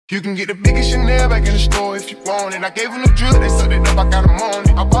You can get the biggest Chanel back in the store if you want it. I gave them the drill, they sucked it up, I got them on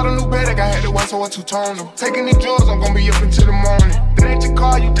it. I bought a new bed, I had the one, so I two-toned them. Taking these drugs, I'm gonna be up until the morning. That ain't your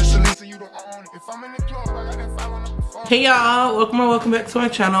car, you just a Lisa, you don't own it. If I'm in the club, I got that 5 on the phone. Hey y'all, welcome back to my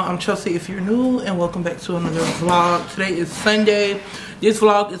channel. I'm Chelsea if you're new, and welcome back to another vlog. Today is Sunday. This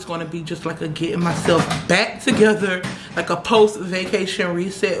vlog is going to be just like a getting myself back together, like a post-vacation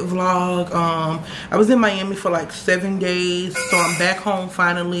reset vlog. I was in Miami for like 7 days, so I'm back home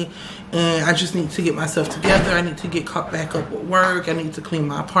finally, and I just need to get myself together. I need to get caught back up with work. I need to clean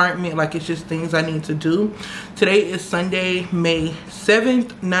my apartment. Like, it's just things I need to do. Today is Sunday, May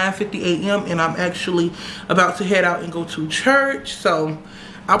 7th, 9:50 a.m. and I'm actually about to head out and go to church. So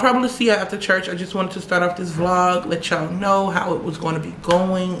I'll probably see y'all after church. I just wanted to start off this vlog, let y'all know how it was going to be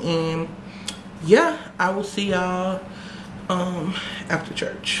going, and yeah, I will see y'all after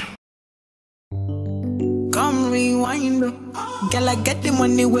church. Come rewind, girl, I get the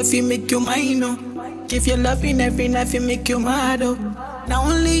money if you make you mine, if you're loving every night, you make you mad, Now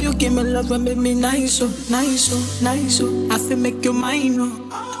only you give me love and make me nice, nice, nice, I feel make you mine,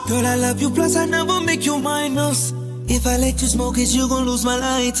 Girl, I love you, plus I never make you minus. If I let you smoke it, you gon' lose my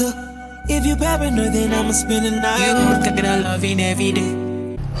lighter. If you paranoid, then I'ma spend the night. You look at that loving every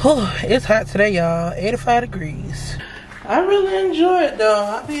day. It's hot today, y'all. 85 degrees. I really enjoy it, though.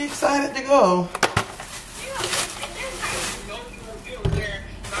 I'll be excited to go.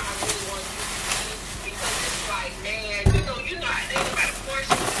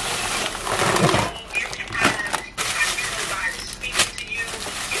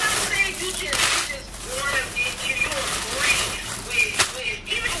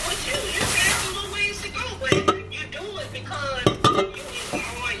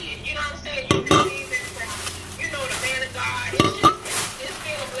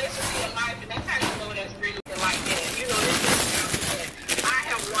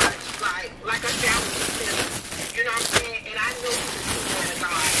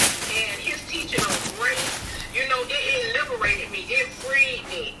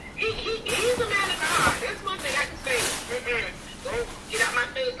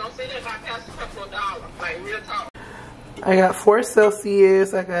 I got 4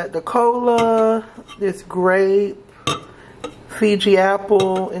 Celsius, I got the cola, this grape, Fiji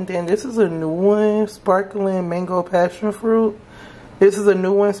apple, and then this is a new one, sparkling mango passion fruit. This is a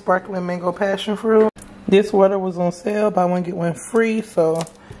new one, sparkling mango passion fruit. This water was on sale, buy one get one free, so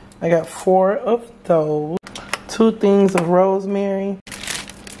I got 4 of those. 2 things of rosemary.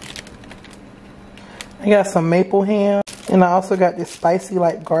 I got some maple ham, and I also got this spicy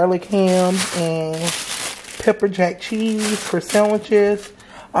like garlic ham and pepper jack cheese for sandwiches.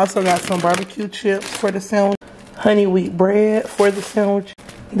 Also got some barbecue chips for the sandwich. Honey wheat bread for the sandwich.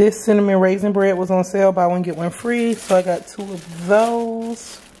 This cinnamon raisin bread was on sale, buy one get one free, so I got 2 of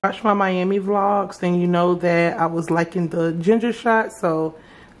those. Watch my Miami vlogs, then you know that I was liking the ginger shot, so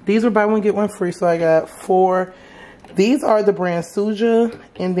these were buy one get one free, so I got 4. These are the brand Suja,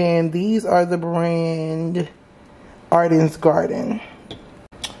 and then these are the brand Arden's Garden.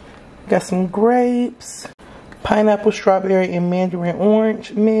 Got some grapes, pineapple, strawberry, and mandarin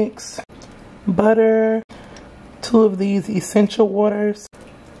orange mix, butter, 2 of these essential waters,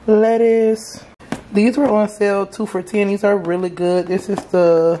 lettuce. These were on sale 2 for $10. These are really good. This is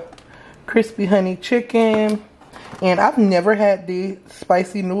the crispy honey chicken, and I've never had the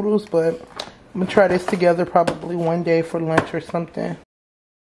spicy noodles, but I'm gonna try this together probably one day for lunch or something.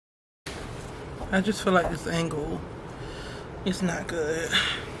 I just feel like this angle is not good.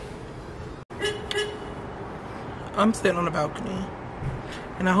 I'm sitting on the balcony,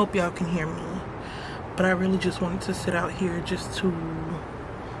 and I hope y'all can hear me, but I really just wanted to sit out here just to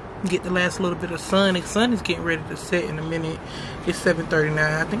get the last little bit of sun. The sun is getting ready to set in a minute. It's 7:39.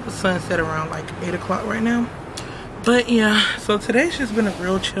 I think the sun set around like 8 o'clock right now. But yeah, so today's just been a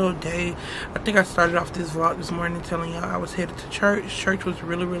real chill day. I think I started off this vlog this morning telling y'all I was headed to church. Church was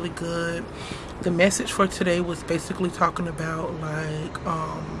really, really good. The message for today was basically talking about like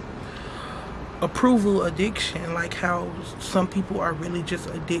approval addiction, like how some people are really just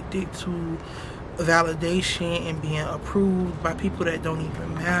addicted to validation and being approved by people that don't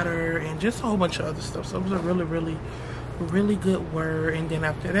even matter, and just a whole bunch of other stuff. So it was a really good word. And then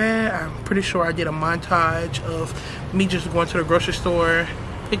after that, I'm pretty sure I did a montage of me just going to the grocery store,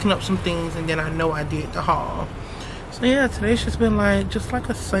 picking up some things, and then I know I did the haul. So yeah, today's just been like just like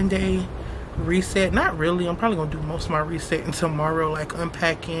a Sunday reset. Not really, I'm probably gonna do most of my resetting tomorrow, like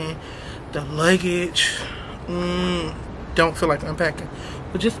unpacking the luggage. Don't feel like unpacking,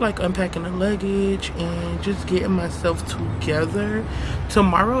 but just like unpacking the luggage and just getting myself together.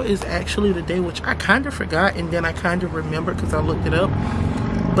 Tomorrow is actually the day, which I kind of forgot, and then I kind of remembered because I looked it up.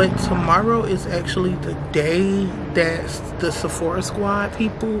 But tomorrow is actually the day that the Sephora squad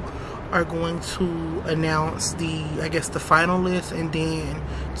people are going to announce the, I guess, the finalists, and then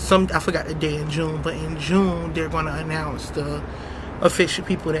I forgot the day in June, but in June they're going to announce the official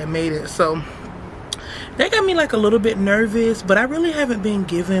people that made it. So that got me like a little bit nervous, but I really haven't been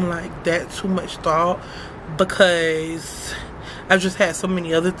giving like that too much thought because I've just had so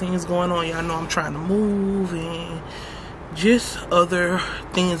many other things going on. Y'all know I'm trying to move and just other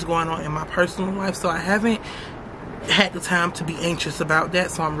things going on in my personal life, so I haven't had the time to be anxious about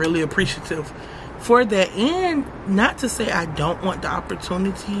that. So I'm really appreciative for that. And not to say I don't want the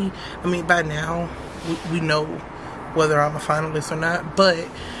opportunity. I mean, by now we know whether I'm a finalist or not, but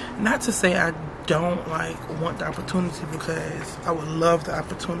not to say I don't like want the opportunity, because I would love the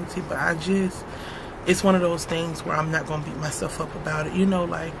opportunity, but I just, it's one of those things where I'm not gonna beat myself up about it. You know,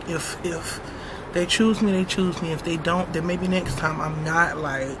 like if they choose me, they choose me. If they don't, then maybe next time. I'm not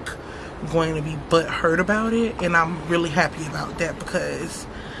like going to be butthurt about it, and I'm really happy about that because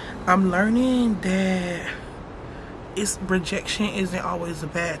I'm learning that rejection isn't always a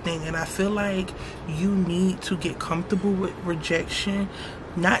bad thing, and I feel like you need to get comfortable with rejection.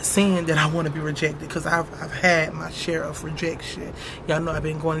 Not saying that I want to be rejected, because I've had my share of rejection. Y'all know I've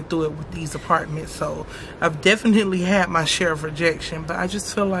been going through it with these apartments, so I've definitely had my share of rejection. But I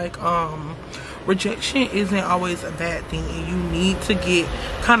just feel like rejection isn't always a bad thing, and you need to get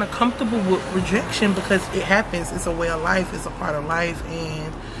kind of comfortable with rejection because it happens. It's a way of life, it's a part of life,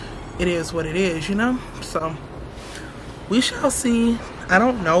 and it is what it is, you know. So we shall see. I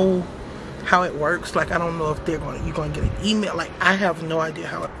don't know how it works. Like, I don't know if you're gonna get an email. Like, I have no idea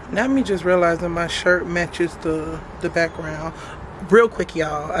how it. Now me just realizing my shirt matches the background. Real quick,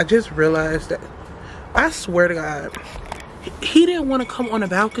 y'all, I just realized that, I swear to God, he didn't want to come on a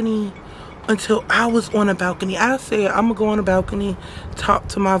balcony until I was on a balcony. I said I'm gonna go on a balcony, talk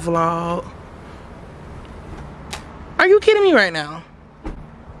to my vlog. Are you kidding me right now?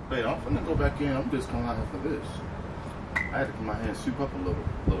 Wait, I'm finna go back in. I'm just coming out for this. I had to put my hands soup up a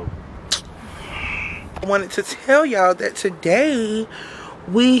little. I wanted to tell y'all that today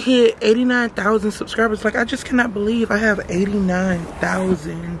we hit 89,000 subscribers. Like, I just cannot believe I have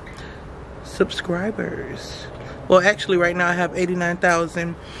 89,000 subscribers. Well, actually right now I have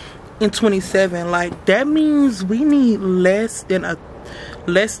 89,027. Like, that means we need less than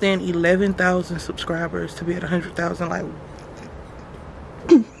 11,000 subscribers to be at 100,000. Like,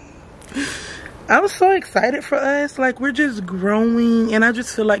 I'm so excited for us. Like, we're just growing, and I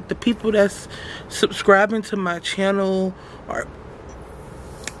just feel like the people that's subscribing to my channel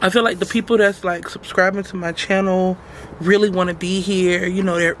really want to be here. You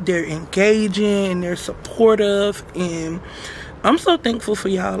know, they're engaging and they're supportive, and I'm so thankful for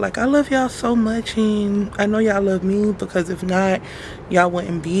y'all. Like, I love y'all so much, and I know y'all love me, because if not, y'all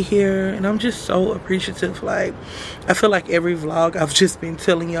wouldn't be here. And I'm just so appreciative. Like, I feel like every vlog I've just been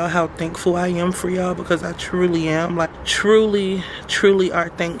telling y'all how thankful I am for y'all, because I truly am. Like, truly are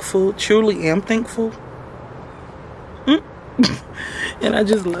thankful. Truly am thankful. And I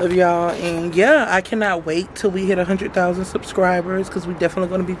just love y'all. And yeah, I cannot wait till we hit 100,000 subscribers, because we're definitely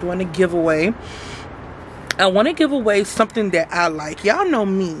going to be doing a giveaway. I want to give away something that I like. Y'all know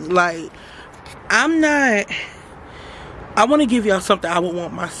me. Like, I want to give y'all something I would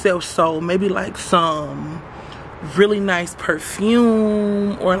want myself. So maybe like some really nice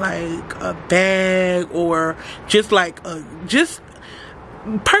perfume, or like a bag, or just like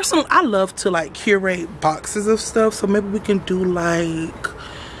personally, I love to like curate boxes of stuff. So maybe we can do like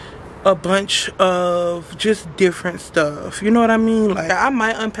a bunch of just different stuff, you know what I mean? Like, I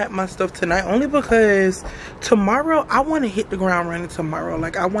might unpack my stuff tonight, only because tomorrow I want to hit the ground running tomorrow.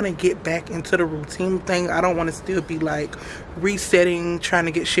 Like, I want to get back into the routine thing. I don't want to still be like resetting, trying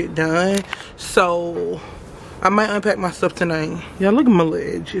to get shit done. So I might unpack my stuff tonight. Yeah, look at my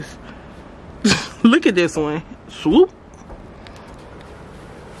little edges. Look at this one. Swoop.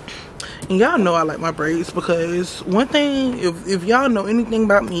 And y'all know I like my braids, because one thing, if y'all know anything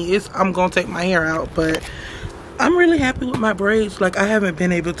about me, is I'm gonna take my hair out. But I'm really happy with my braids. Like, I haven't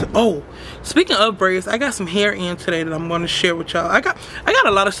been able to. Oh, speaking of braids, I got some hair in today that I'm gonna share with y'all. I got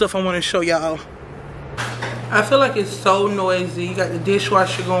a lot of stuff I want to show y'all. I feel like it's so noisy. You got the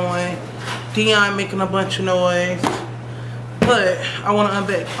dishwasher going, Dion making a bunch of noise, but I want to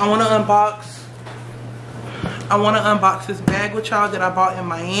unbox this bag with y'all that I bought in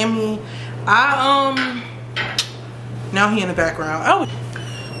Miami. Now he in the background. Oh,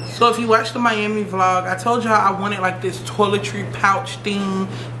 so if you watched the Miami vlog, I told y'all I wanted like this toiletry pouch thing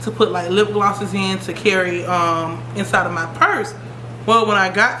to put like lip glosses in to carry inside of my purse. Well, when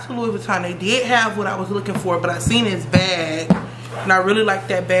I got to Louis Vuitton, they did have what I was looking for, but I seen his bag And I really like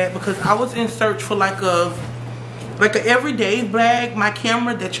that bag because I was in search for like an everyday bag. My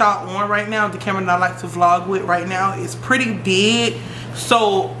camera that y'all on right now, the camera that I like to vlog with right now, is pretty big.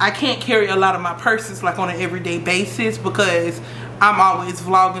 So I can't carry a lot of my purses like on an everyday basis because I'm always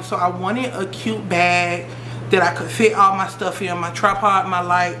vlogging. So I wanted a cute bag that I could fit all my stuff in, my tripod, my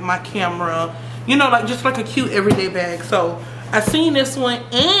light, my camera, you know, like just like a cute everyday bag. So I seen this one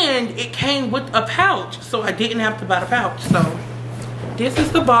and it came with a pouch, so I didn't have to buy the pouch. So this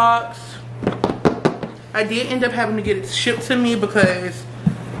is the box. I did end up having to get it shipped to me because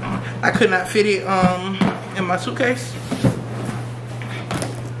I could not fit it in my suitcase.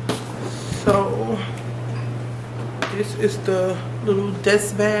 So this is the little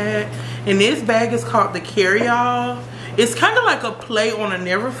desk bag, and this bag is called the carry-all. It's kind of like a play on a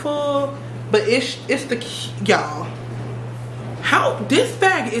Neverfull, but it's the, y'all, how this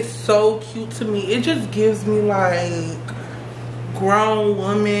bag is so cute to me. It just gives me like grown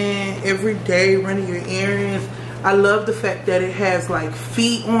woman every day running your errands. I love the fact that it has like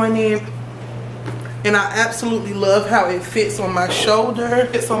feet on it, and I absolutely love how it fits on my shoulder.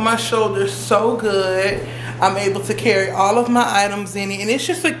 It's on my shoulder so good. I'm able to carry all of my items in it, and it's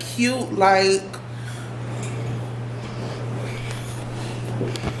just a cute, like,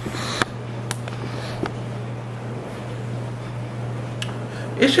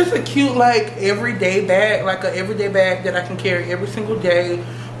 it's just a cute, like, everyday bag, like an everyday bag that I can carry every single day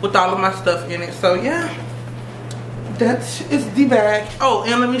with all of my stuff in it. So yeah, that's the bag. Oh,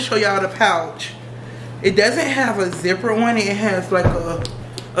 and let me show y'all the pouch. It doesn't have a zipper on it. It has like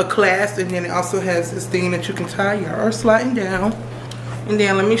a clasp, and then it also has this thing that you can tie your hair sliding down. And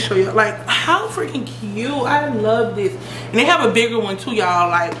then let me show you, like, how freaking cute. I love this. And they have a bigger one too, y'all.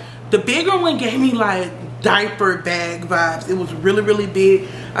 Like, the bigger one gave me like diaper bag vibes. It was really, really big.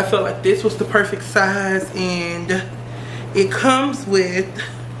 I felt like this was the perfect size, and it comes with,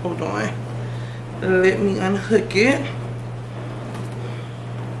 hold on, let me unhook it.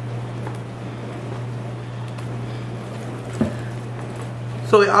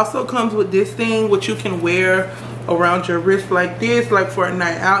 So it also comes with this thing which you can wear around your wrist like this, like for a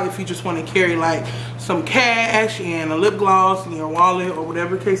night out, if you just want to carry like some cash and a lip gloss in your wallet or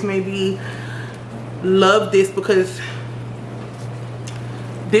whatever the case may be. Love this because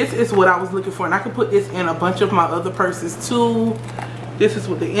this is what I was looking for, and I could put this in a bunch of my other purses too. This is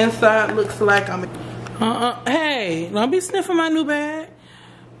what the inside looks like. Hey, don't be sniffing my new bag.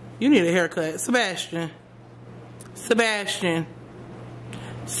 You need a haircut. Sebastian.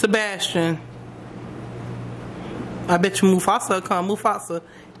 I bet you Mufasa come. Mufasa.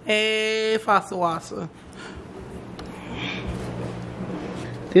 Hey, Fasa Wasa.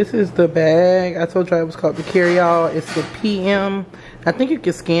 This is the bag. I told you it was called the carry-all. It's the PM. I think you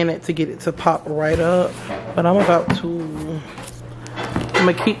can scan it to get it to pop right up. But I'm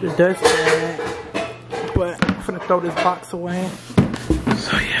gonna keep the dust bag. But I'm gonna throw this box away.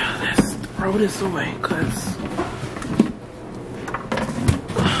 So yeah, let's throw this away, cause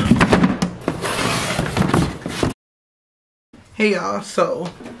hey y'all, so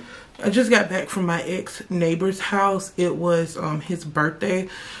I just got back from my ex-neighbor's house. It was his birthday,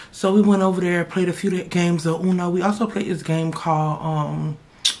 so we went over there, played a few games of Uno. We also played this game called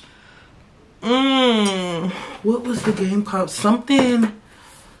what was the game called? Something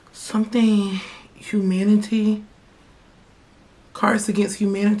Humanity, Cards Against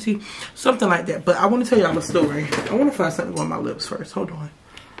Humanity, something like that. But I want to tell y'all a story. I want to find something on my lips first. Hold on.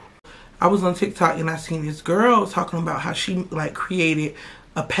 I was on TikTok and I seen this girl talking about how she like created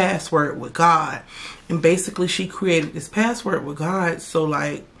a password with God. And basically she created this password with God. So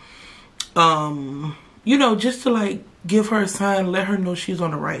like, you know, just to like give her a sign, let her know she's on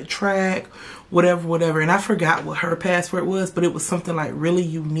the right track, whatever. And I forgot what her password was, but it was something like really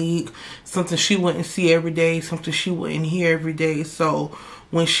unique, something she wouldn't see every day, something she wouldn't hear every day. So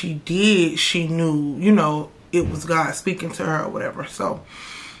when she did, she knew, you know, it was God speaking to her or whatever. So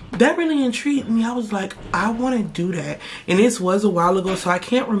that really intrigued me. I was like, I want to do that. And this was a while ago, so I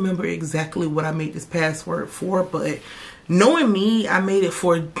can't remember exactly what I made this password for. But knowing me, I made it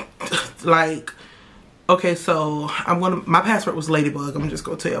for like, okay, so my password was Ladybug. I'm just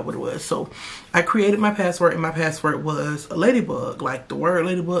going to tell you what it was. So I created my password, and my password was a ladybug. Like the word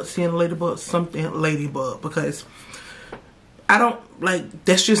ladybug, seeing a ladybug, something ladybug. Because I don't, like,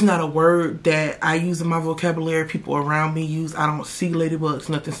 that's just not a word that I use in my vocabulary. People around me use. I don't see ladybugs,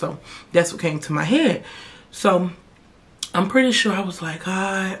 nothing. So that's what came to my head. So I'm pretty sure I was like,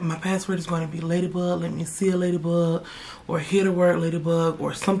 my password is going to be ladybug. Let me see a ladybug, or hear the word ladybug,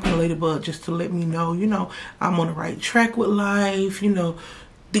 or something ladybug, just to let me know, you know, I'm on the right track with life. You know,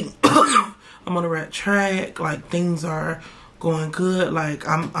 I'm on the right track. Like things are going good. Like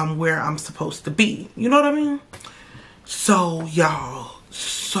I'm where I'm supposed to be. You know what I mean? So y'all,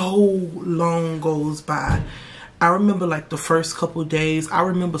 so long goes by. I remember like the first couple days. I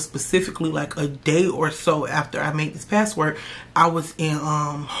remember specifically like a day or so after I made this password, I was in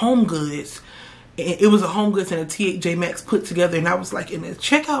Home Goods. It was a Home Goods and a TJ Maxx put together, and I was like in the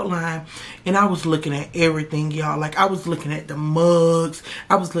checkout line, and I was looking at everything, y'all. Like I was looking at the mugs,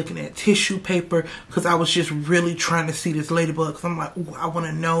 I was looking at tissue paper, because I was just really trying to see this ladybug. Because I'm like, ooh, I want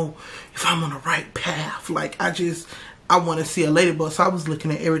to know if I'm on the right path. Like I want to see a ladybug. So I was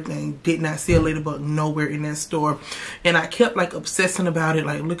looking at everything. Did not see a ladybug nowhere in that store. And I kept like obsessing about it.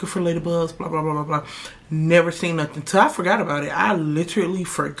 Like looking for ladybugs. Blah, blah, blah, blah, blah. Never seen nothing. Till I forgot about it. I literally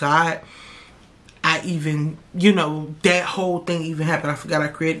forgot I even, you know, that whole thing even happened. I forgot I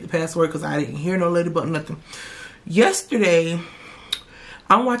created the password because I didn't hear no ladybug, nothing. Yesterday,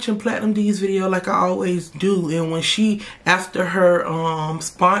 I'm watching Platinum D's video like I always do. And when she, after her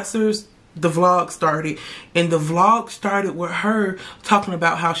sponsors, the vlog started, and the vlog started with her talking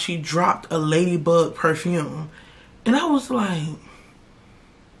about how she dropped a ladybug perfume, and I was like,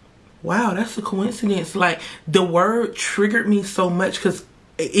 wow, that's a coincidence. Like the word triggered me so much because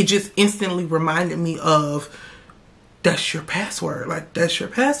it just instantly reminded me of, that's your password. Like that's your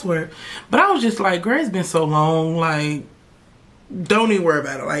password. But I was just like, girl, it's been so long, like don't even worry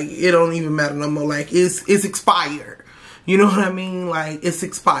about it. Like it don't even matter no more. Like it's expired. You know what I mean? Like it's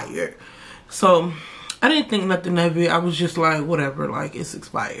expired. So I didn't think nothing of it. I was just like, whatever, like it's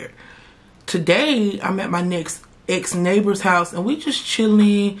expired. Today I'm at my next ex-neighbor's house, and we just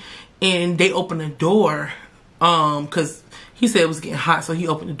chilling, and they opened the door because he said it was getting hot, so he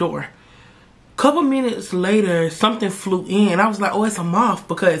opened the door. Couple minutes later, something flew in. I was like, oh, it's a moth,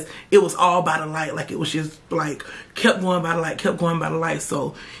 because it was all by the light. Like it was just like kept going by the light, kept going by the light.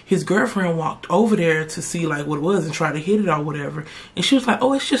 So his girlfriend walked over there to see like what it was and try to hit it or whatever. And she was like,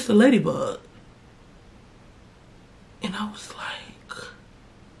 oh, it's just a ladybug. And I was like,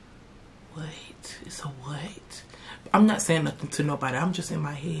 what? It's a what? I'm not saying nothing to nobody. I'm just in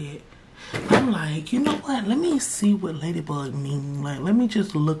my head. I'm like, you know what? Let me see what ladybug mean. Like, let me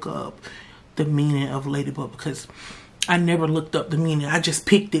just look up the meaning of ladybug, because I never looked up the meaning. I just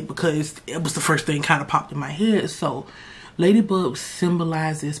picked it because it was the first thing kind of popped in my head. So ladybug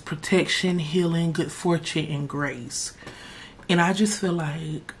symbolizes protection, healing, good fortune, and grace. And I just feel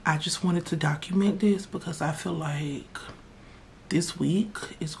like I just wanted to document this because I feel like this week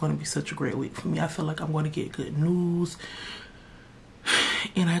is going to be such a great week for me. I feel like I'm going to get good news,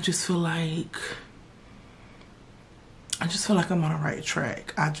 and I just feel like I'm on the right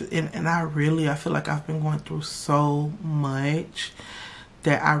track. I feel like I've been going through so much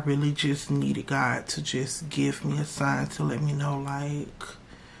that I really just needed God to just give me a sign to let me know, like,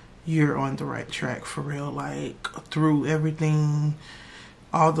 you're on the right track for real. Like, through everything,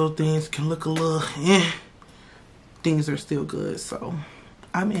 although things can look a little things are still good. So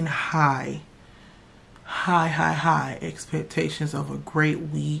I'm in high expectations of a great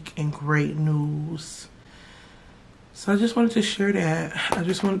week and great news. So I just wanted to share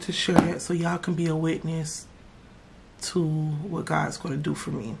that. So y'all can be a witness to what God's going to do for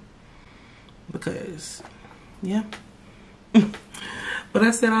me. Because, yeah. But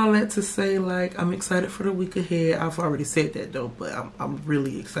I said all that to say, like, I'm excited for the week ahead. I've already said that though, but I'm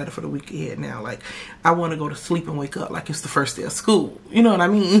really excited for the week ahead now. Like, I want to go to sleep and wake up like it's the first day of school. You know what I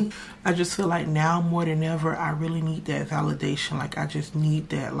mean? I just feel like now more than ever, I really need that validation. Like, I just need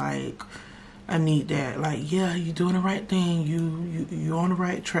that, like, I need that, like, yeah, you're doing the right thing. You're on the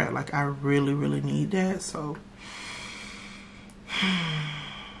right track. Like, I really, really need that. So,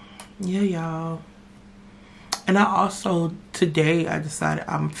 yeah, y'all. And I also, today, I decided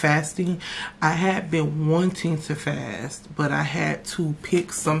I'm fasting. I had been wanting to fast, but I had to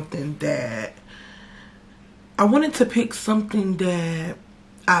pick something that, I wanted to pick something that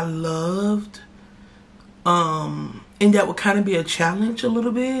I loved, and that would kind of be a challenge a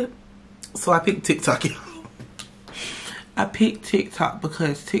little bit. So I picked TikTok. I picked TikTok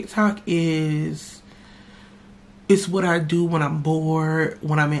because TikTok it's what I do when I'm bored,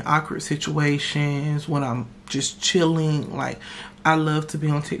 when I'm in awkward situations, when I'm just chilling. Like, I love to be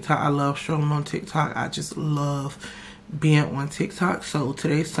on TikTok. I love strolling on TikTok. I just love being on TikTok. So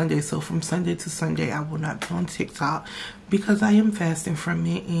today's Sunday. So from Sunday to Sunday, I will not be on TikTok because I am fasting from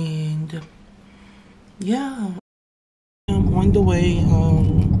it. And yeah, I'm on the way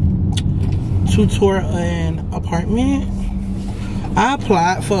to tour an apartment. I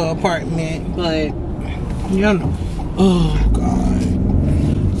applied for an apartment, but you know, oh God.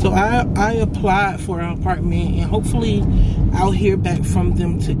 So I applied for an apartment, and hopefully I'll hear back from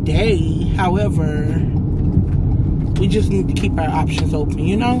them today. However, We just need to keep our options open,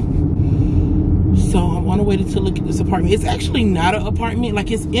 you know? So I'm on the way to look at this apartment. It's actually not an apartment.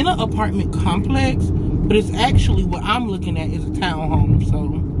 Like, it's in an apartment complex, but it's actually what I'm looking at is a townhome. So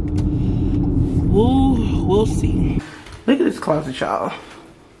we'll see. Look at this closet, y'all.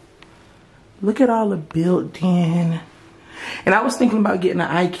 Look at all the built-in. And I was thinking about getting an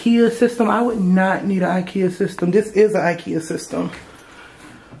IKEA system. I would not need an IKEA system. This is an IKEA system.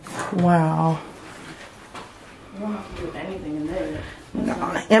 Wow. You don't have to do anything in there.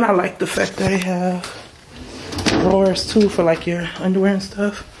 Nah, and I like the fact that they have drawers too for like your underwear and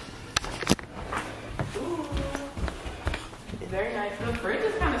stuff. Ooh. It's very nice. The fridge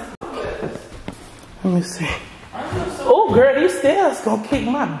is kind of small. Let me see. Oh, girl, these stairs gonna kick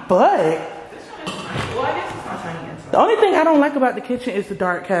my butt. Well, I guess it's not tiny inside. The only thing I don't like about the kitchen is the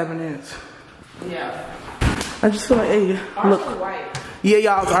dark cabinets. Yeah. I just feel like, hey, look. White. Yeah,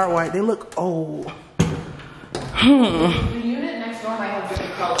 y'all are white. They look old. The unit next door might have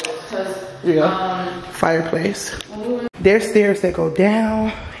different colors because Yeah. Fireplace. There's stairs that go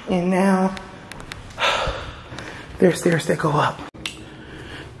down, and now there's stairs that go up.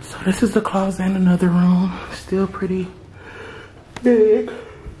 So this is the closet in another room. Still pretty big.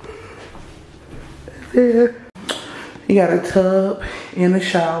 There. You got a tub and a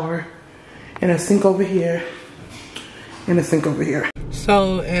shower and a sink over here and a sink over here.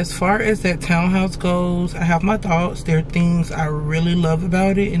 So as far as that townhouse goes, I have my thoughts. There are things I really love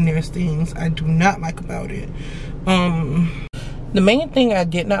about it, and there's things I do not like about it. The main thing I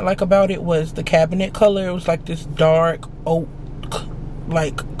did not like about it was the cabinet color. It was like this dark oak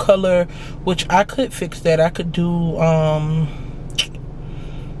like color, which I could fix that. I could do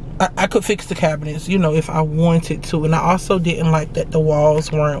I could fix the cabinets, you know, if I wanted to. And I also didn't like that the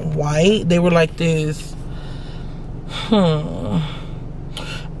walls weren't white. They were like this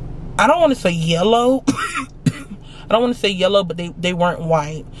I don't want to say yellow. I don't want to say yellow, but they weren't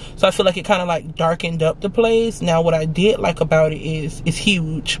white. So I feel like it kind of like darkened up the place. Now what I did like about it is it's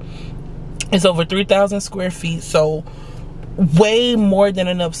huge. It's over 3,000 square feet, so way more than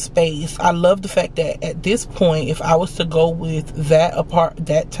enough space. I love the fact that at this point, if I was to go with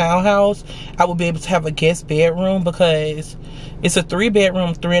that townhouse, I would be able to have a guest bedroom, because it's a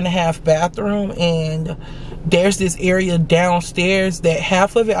 3-bedroom, 3.5 bathroom, and there's this area downstairs that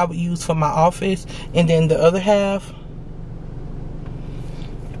half of it I would use for my office, and then the other half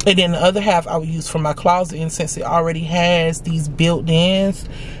I would use for my closet. And since it already has these built-ins,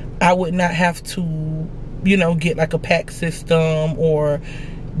 I would not have to, you know, get like a pack system or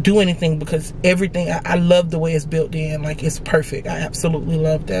do anything, because everything, I love the way it's built in. Like, it's perfect. I absolutely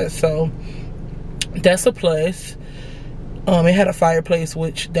love that. So that's a plus. It had a fireplace,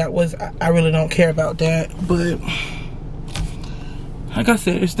 which I really don't care about that. But like I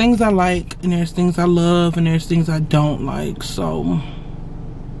said, there's things I like, and there's things I love, and there's things I don't like. So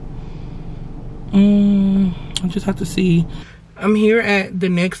I just have to see. I'm here at the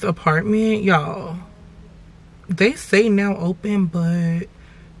next apartment, y'all. They say now open, but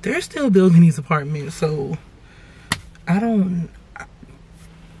they're still building these apartments, so we're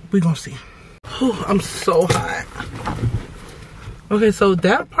gonna see. Whew, I'm so hot. Okay, so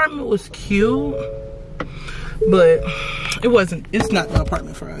that apartment was cute, but it's not the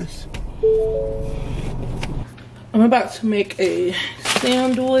apartment for us. I'm about to make a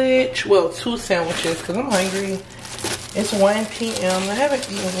sandwich, well, 2 sandwiches, because I'm hungry. It's 1 p.m. I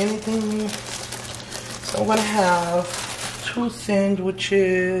haven't eaten anything, so I'm gonna have 2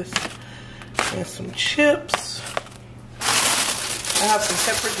 sandwiches and some chips. I have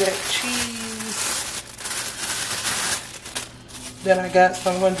some pepper jack cheese that I got,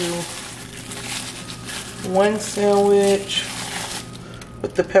 so I'm gonna do 1 sandwich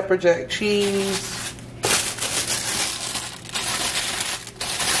with the pepper jack cheese.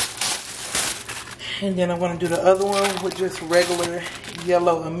 And then I'm gonna do the other one with just regular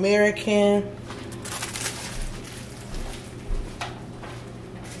yellow American.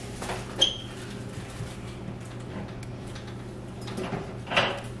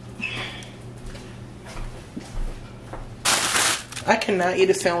 I cannot eat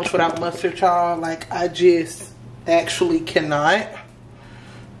a sandwich without mustard, y'all. Like, I just actually cannot.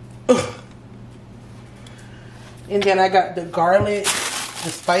 And then I got the garlic, the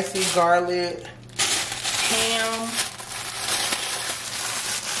spicy garlic ham.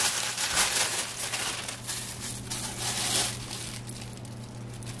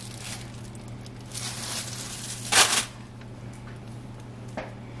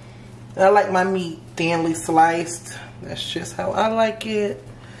 I like my meat thinly sliced. That's just how I like it.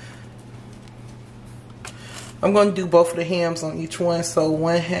 I'm going to do both of the hams on each one. So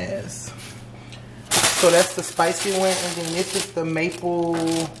one has So that's the spicy one, and then this is the maple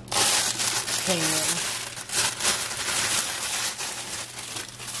ham.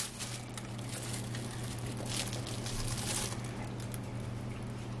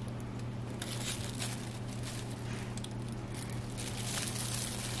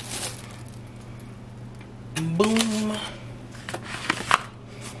 Boom.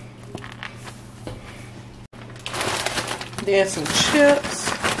 Then some chips.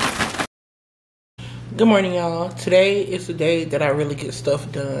 Good morning, y'all. Today is the day that I really get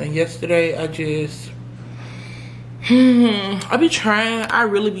stuff done. Yesterday, I just I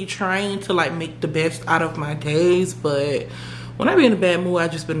really be trying to like make the best out of my days, but when I be in a bad mood, I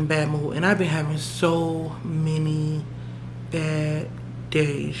just been in a bad mood, and I've been having so many bad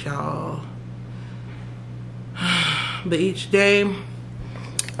days, y'all. But each day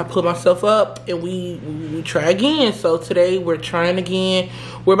I pull myself up and we try again. So today we're trying again.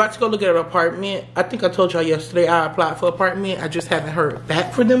 We're about to go look at an apartment. I think I told y'all yesterday I applied for an apartment. I just haven't heard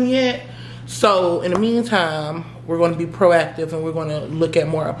back from them yet. So in the meantime, we're going to be proactive and we're going to look at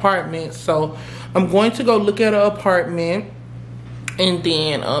more apartments. So I'm going to go look at an apartment, and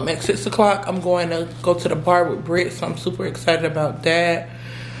then at 6 o'clock I'm going to go to the bar with Britt. So I'm super excited about that.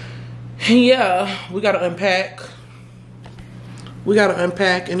 And yeah, we got to unpack. We got to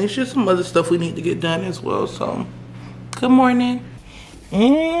unpack, and it's just some other stuff we need to get done as well. So good morning.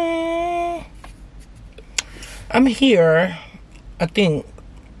 I'm here. I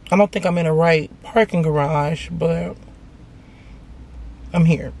don't think I'm in the right parking garage, but I'm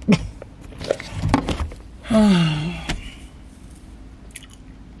here.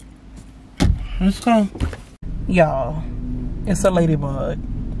 Let's go. Y'all, it's a ladybug.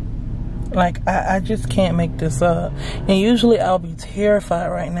 Like, I just can't make this up. And usually I'll be terrified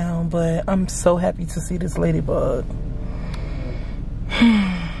right now, but I'm so happy to see this ladybug.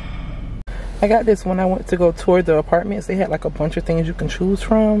 I got this when I went to go tour the apartments. They had like a bunch of things you can choose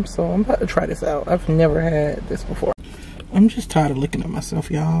from. So I'm about to try this out. I've never had this before. I'm just tired of looking at myself,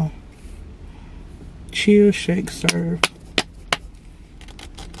 y'all. Chill, shake, serve.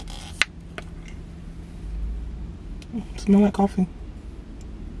 Smell like coffee.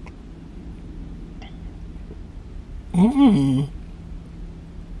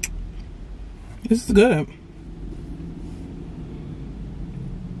 This is good.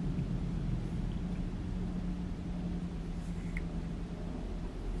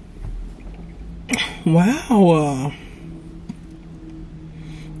 Wow.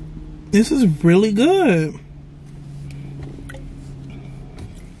 This is really good.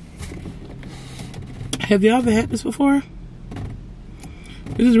 Have y'all ever had this before?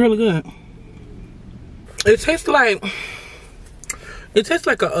 This is really good. It tastes like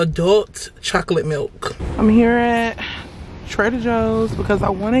an adult chocolate milk. I'm here at Trader Joe's because I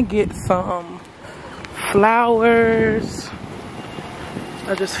want to get some flowers.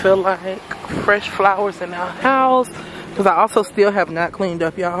 I just feel like fresh flowers in our house because I also still have not cleaned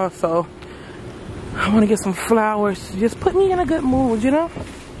up, y'all. So I want to get some flowers to just put me in a good mood, you know?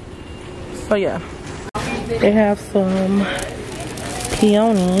 So yeah, they have some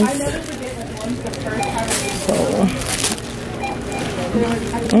peonies. So,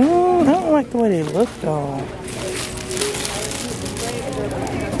 I don't like the way they look though.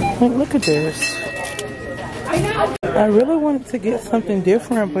 Like, look at this. I really wanted to get something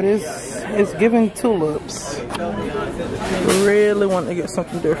different, but it's giving tulips. Really want to get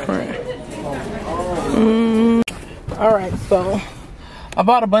something different. Alright, so I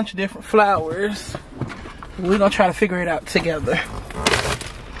bought a bunch of different flowers. We're gonna try to figure it out together.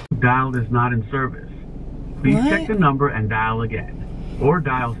 Dial is not in service. Please check the number and dial again. Or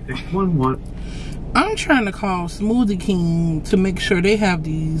dial 611. I'm trying to call Smoothie King to make sure they have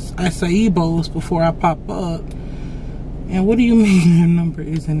these acai bowls before I pop up. And what do you mean your number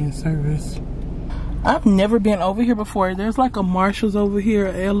isn't in service? I've never been over here before. There's like a Marshall's over here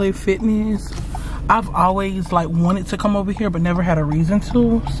at LA Fitness. I've always like wanted to come over here but never had a reason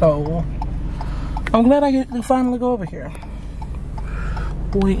to. So I'm glad I get to finally go over here.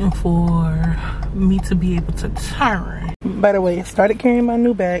 Waiting for me to be able to turn. By the way, I started carrying my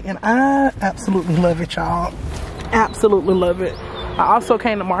new bag and I absolutely love it, y'all. Absolutely love it. I also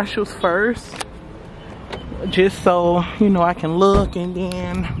came to Marshall's first just so, you know, I can look and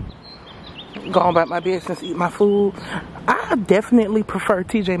then go about my business, eat my food. I definitely prefer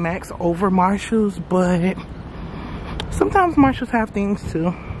TJ Maxx over Marshall's, but sometimes Marshall's have things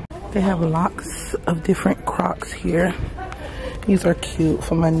too. They have lots of different Crocs here. These are cute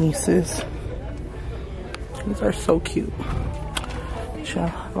for my nieces. These are so cute.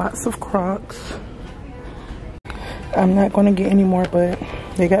 Lots of Crocs. I'm not going to get any more, but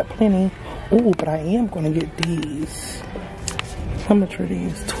they got plenty. Oh, but I am gonna get these. How much are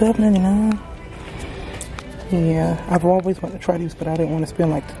these? $12.99. Yeah, I've always wanted to try these, but I didn't want to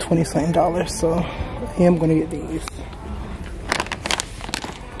spend like the $20-something, so I am gonna get these.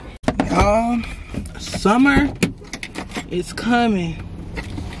 Y'all, summer is coming.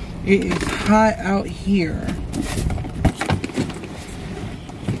 It is hot out here.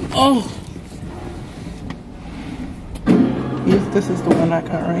 Oh, this is the one I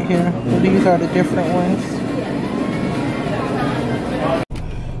got right here. These are the different ones.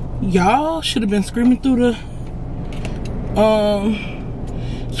 Y'all should have been screaming through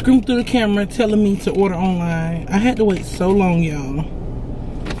the camera telling me to order online. I had to wait so long, y'all.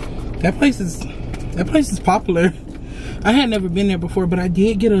 That place is popular. I had never been there before, but I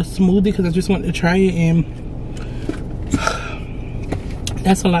did get a smoothie because I just wanted to try it, and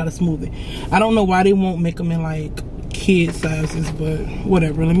that's a lot of smoothie. I don't know why they won't make them in like kid sizes, but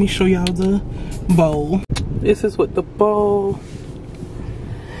whatever. Let me show y'all the bowl. This is what the bowl.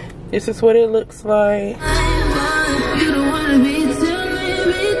 This is what it looks like.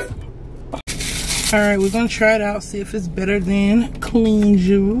 Alright, we're gonna try it out, see if it's better than Clean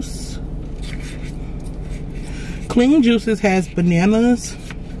Juice. Clean Juices has bananas,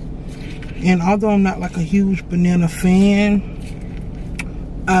 and although I'm not like a huge banana fan,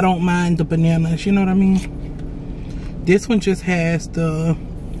 I don't mind the bananas, you know what I mean? This one just has the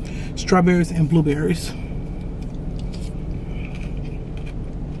strawberries and blueberries.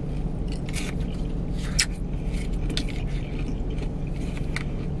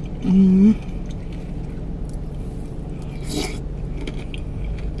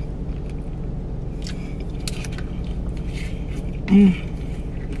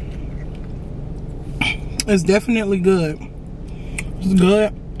 It's definitely good. It's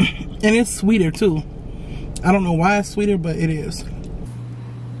good, and it's sweeter too. I don't know why it's sweeter, but it is.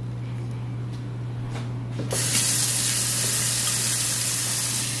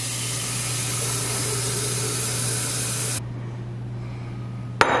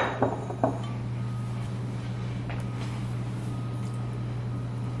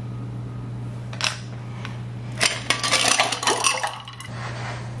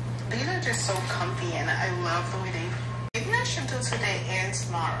 So comfy, and I love the way they maybe I should do today and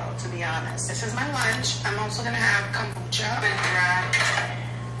tomorrow, to be honest. This is my lunch. I'm also gonna have kombucha and grab.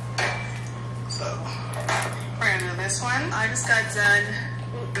 So we're gonna do this one. I just got done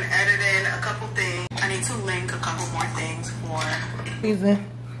and edited a couple things. I need to link a couple more things for Easy.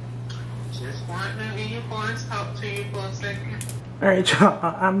 just want to be your boys talk to you for a second. Alright, y'all,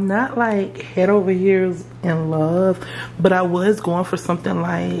 I'm not like head over heels in love, but I was going for something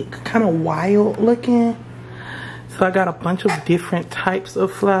like kind of wild looking. So I got a bunch of different types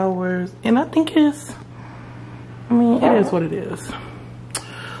of flowers, and I think it is what it is.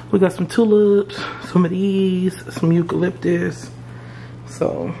 We got some tulips, some of these, some eucalyptus.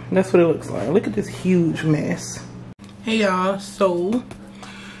 So that's what it looks like. Look at this huge mess. Hey y'all, so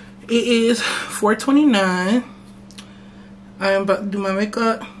it is 4:29. I am about to do my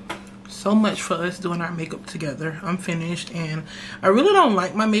makeup. So much for us doing our makeup together. I'm finished, and I really don't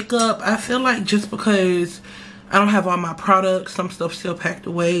like my makeup. I feel like just because I don't have all my products, some stuff still packed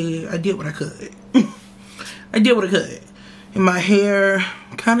away, I did what I could. I did what I could. And my hair,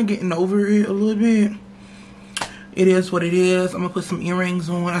 kind of getting over it a little bit. It is what it is. I'm gonna put some earrings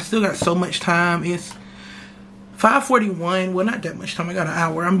on. I still got so much time. It's 5:41. Well, not that much time. I got an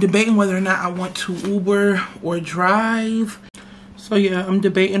hour. I'm debating whether or not I want to Uber or drive. So yeah, I'm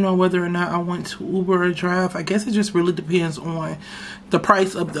debating on whether or not I want to Uber or drive. I guess it just really depends on the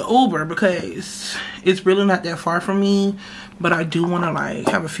price of the Uber, because it's really not that far from me, but I do want to like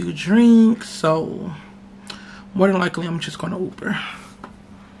have a few drinks. So more than likely I'm just gonna Uber.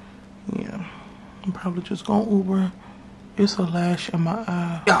 Yeah, I'm probably just gonna Uber. It's a lash in my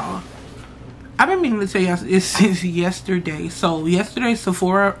eye, y'all. I've been meaning to tell you this since yesterday. So yesterday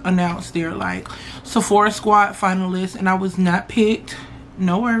Sephora announced their like Sephora Squad finalists, and I was not picked.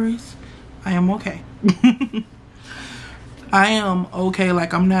 No worries, I am okay. I am okay.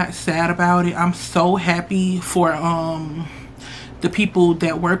 Like, I'm not sad about it. I'm so happy for the people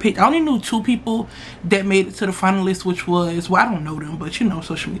that were picked. I only knew 2 people that made it to the finalists, which was, well, I don't know them, but you know,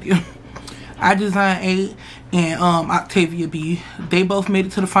 social media. I Design 8 and Octavia B. They both made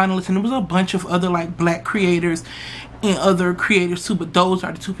it to the finalists, and there was a bunch of other like black creators and other creators too, but those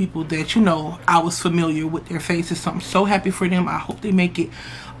are the 2 people that, you know, I was familiar with their faces. So I'm so happy for them. I hope they make it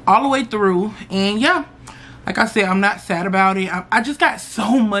all the way through. And yeah, like I said, I'm not sad about it. I just got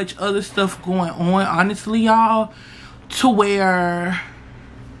so much other stuff going on, honestly, y'all, to where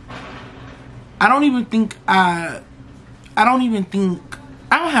I don't even think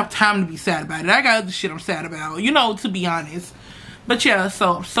I don't have time to be sad about it. I got other shit I'm sad about, you know, to be honest. But yeah,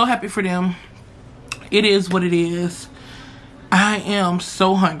 so I'm so happy for them. It is what it is. I am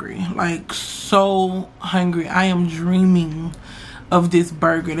so hungry, like so hungry. I am dreaming of this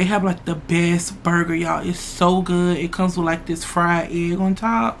burger. They have like the best burger, y'all. It's so good. It comes with like this fried egg on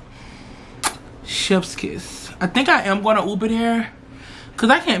top. Chef's kiss. I think I am gonna Uber there because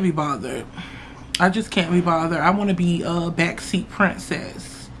I can't be bothered. I just can't be bothered. I want to be a backseat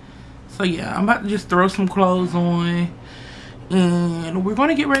princess. So yeah, I'm about to just throw some clothes on and we're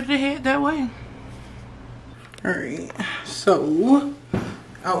gonna get ready to head that way. All right, so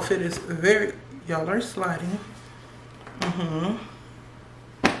outfit is very, y'all are sliding.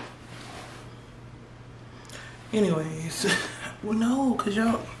 Anyways, well no, cause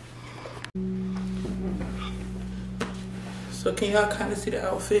y'all. So can y'all kind of see the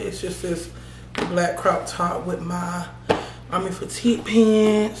outfit? It's just this black crop top with my army fatigue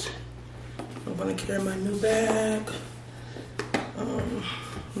pants. I'm gonna carry my new bag.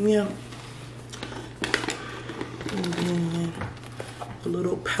 Yeah. And then the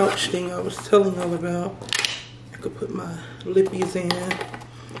little pouch thing I was telling y'all about. I could put my lippies in.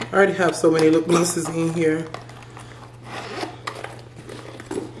 I already have so many lip glosses in here.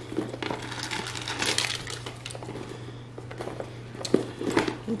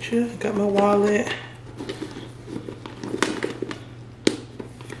 I got my wallet.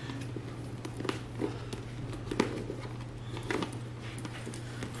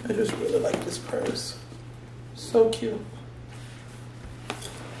 I just really like this purse. So cute.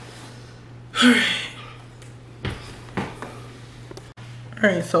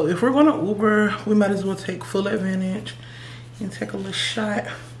 Alright, so if we're gonna Uber, we might as well take full advantage and take a little shot.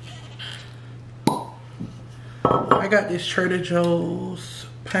 I got this Trader Joe's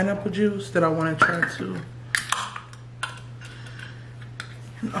pineapple juice that I want to try too.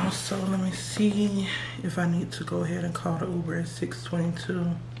 And also, let me see if I need to go ahead and call the Uber at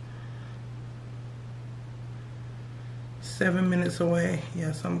 6:22. 7 minutes away.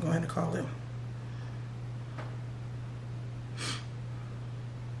 Yes, I'm going to call him.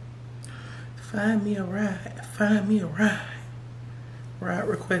 Find me a ride. Find me a ride. Ride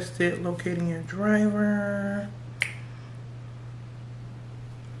requested. Locating your driver.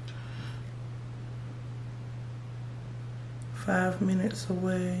 $5 minutes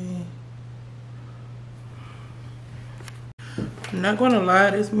away. I'm not gonna lie,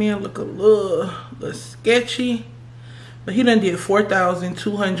 this man look a little sketchy, but he done did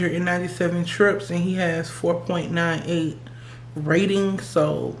 4,297 trips and he has 4.98 rating,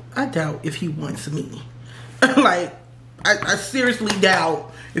 so I doubt if he wants me. Like, I seriously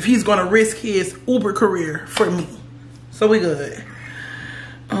doubt if he's gonna risk his Uber career for me. So we good.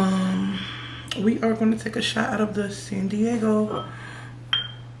 We are going to take a shot out of the San Diego.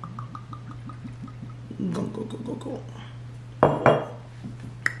 Go, go, go, go, go.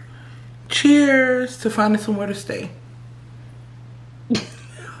 Cheers to finding somewhere to stay.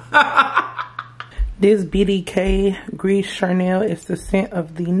 This BDK Gris Charnel is the scent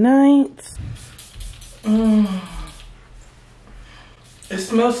of the night. It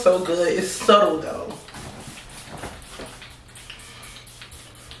smells so good. It's subtle though.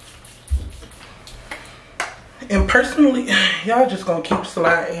 And personally, y'all just gonna keep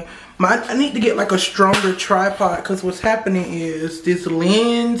sliding. I need to get like a stronger tripod because what's happening is this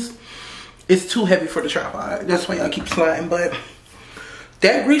lens is too heavy for the tripod. That's why y'all keep sliding. But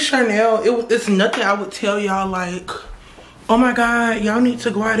that Gris Charnel, it's nothing I would tell y'all like, oh my God, y'all need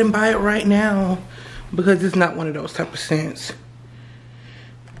to go out and buy it right now. Because it's not one of those type of scents.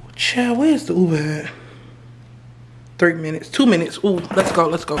 Child, where's the Uber at? 3 minutes, 2 minutes. Ooh, let's go,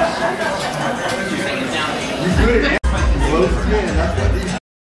 let's go.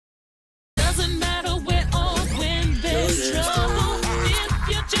 Doesn't matter where or when there's trouble. If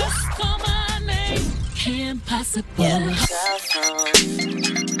you just call my name, impossible.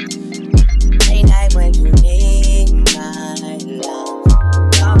 Late night when you need my love.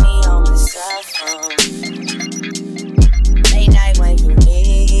 Call me on the cell phone. Late night when you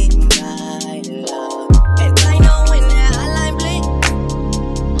need my love. And I know when that hotline blink,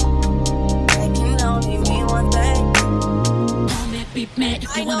 that can only mean one thing. Beep me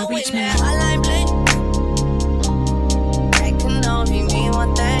if you wanna reach me. That hotline blink, that can only mean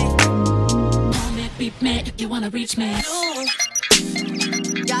one thing. Beep me if you wanna reach me.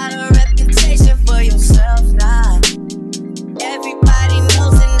 You got a reputation for yourself now. Everybody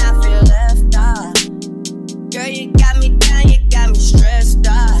knows and I feel left out. Girl, you got me down, you got me stressed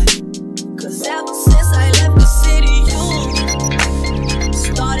out. Cause ever since I left the city, you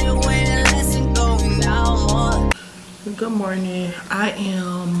started waiting less and going out more. Good morning. morning. I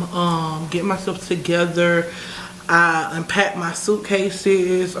am getting myself together. I unpacked my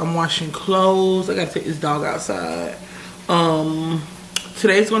suitcases. I'm washing clothes. I gotta take this dog outside.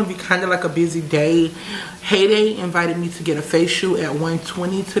 Today's gonna be kind of like a busy day. Heyday invited me to get a facial at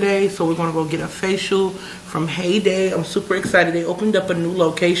 1:20 today, so we're gonna go get a facial from Heyday. I'm super excited. They opened up a new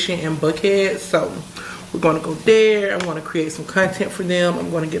location in Buckhead, so we're gonna go there. I want to create some content for them.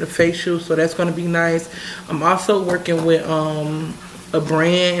 I'm gonna get a facial, so that's gonna be nice. I'm also working with a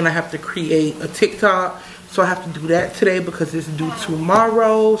brand, and I have to create a TikTok, so I have to do that today because it's due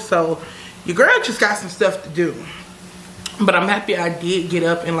tomorrow. So your girl just got some stuff to do, but I'm happy I did get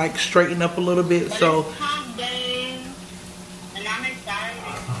up and like straighten up a little bit, so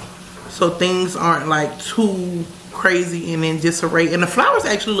things aren't like too crazy and in disarray. And the flowers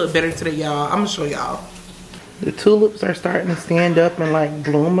actually look better today, y'all. I'm gonna show y'all. The tulips are starting to stand up and like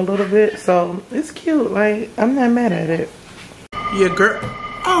bloom a little bit, so it's cute. Like, I'm not mad at it. Your girl,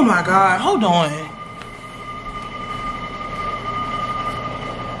 oh my God, hold on.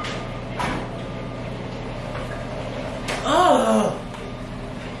 Oh,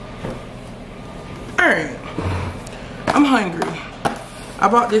 all right, I'm hungry. I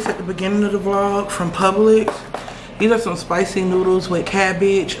bought this at the beginning of the vlog from Publix. These are some spicy noodles with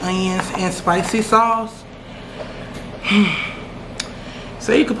cabbage, onions, and spicy sauce.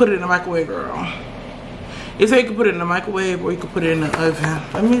 So you could put it in the microwave, girl. It said you could put it in the microwave or you could put it in the oven.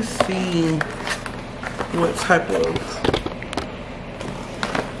 Let me see what type of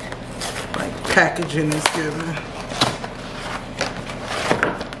like packaging is given.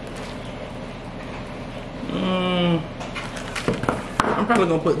 I'm probably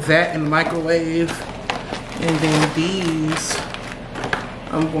gonna put that in the microwave, and then these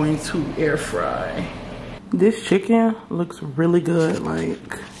I'm going to air fry. This chicken looks really good. Like,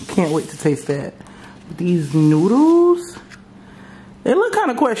 can't wait to taste that. These noodles, they look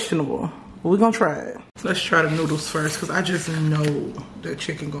kind of questionable, but we're gonna try it. Let's try the noodles first, because I just know that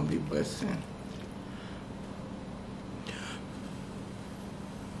chicken gonna be busting.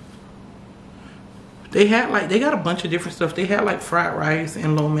 They got a bunch of different stuff. They had like fried rice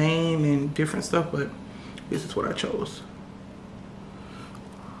and lo mein and different stuff, but this is what I chose.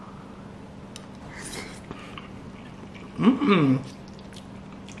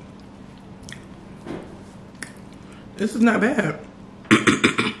 This is not bad.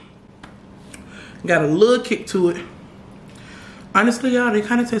 Got a little kick to it. Honestly, y'all, they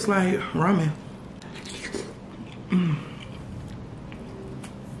kind of taste like ramen.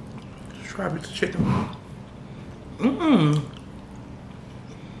 Let's try a bit of chicken.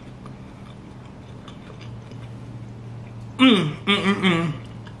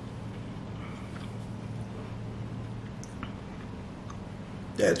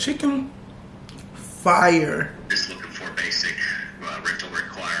 That chicken, fire. Just looking for basic rental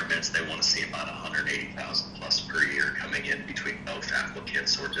requirements. They want to see about 180,000 plus per year coming in between both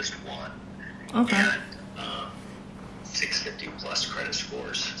applicants or just one. Okay. And 650 plus credit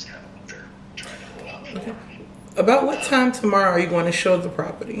scores is kind of what they're trying to hold out for. Okay. About what time tomorrow are you going to show the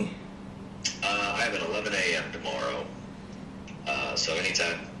property? I have an 11 a.m. tomorrow. So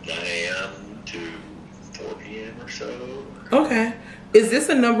anytime 9 a.m. to 4 p.m. or so. Okay. Is this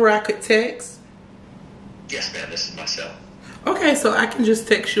a number I could text? Yes, ma'am. This is my cell. Okay, so I can just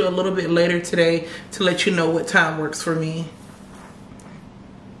text you a little bit later today to let you know what time works for me.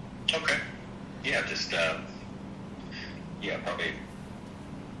 Okay. Yeah, just probably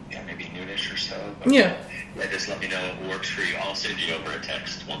maybe noonish or so. But yeah, just let me know what works for you. I'll send you over a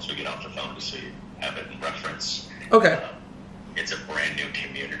text once we get off the phone just so you have it in reference. Okay. It's a brand new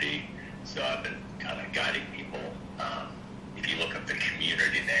community, so I've been kind of guiding people. If you look up the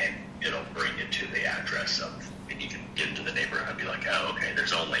community name, it'll bring you to the address and you can get into the neighborhood and be like, oh, okay,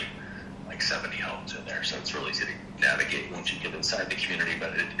 there's only like 70 homes in there, so it's really easy to navigate once you get inside the community,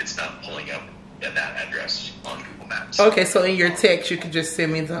 but it's not pulling up at that address on Google Maps. Okay, so in your text, you could just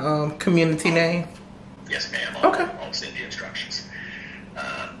send me the community name? Yes, ma'am. I'll send the instructions.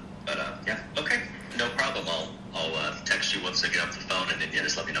 Yeah, okay, no problem. I'll text you once I get off the phone, and then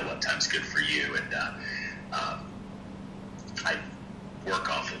just let me know what time's good for you. And I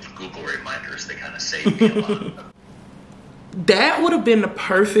work off of Google reminders. They kind of save me a lot. That would have been the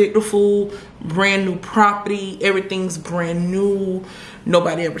perfect, full, brand new property. Everything's brand new.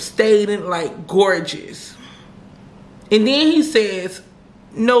 Nobody ever stayed in it. Like, gorgeous. And then he says,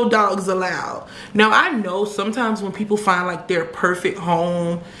 no dogs allowed. Now, I know sometimes when people find like their perfect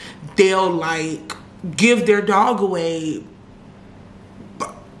home, they'll like give their dog away.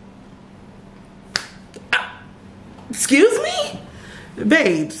 Excuse me?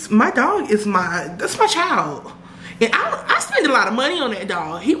 Babes, my dog is that's my child. And I spent a lot of money on that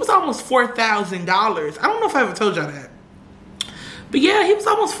dog. He was almost $4,000. I don't know if I ever told y'all that. But yeah, he was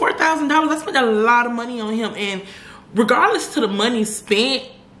almost $4,000. I spent a lot of money on him. And regardless to the money spent,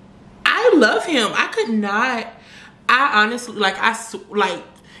 I love him. I could not, I honestly, like,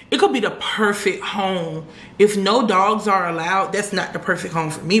 it could be the perfect home. If no dogs are allowed, that's not the perfect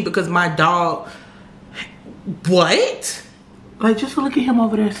home for me because my dog, what? Like, just look at him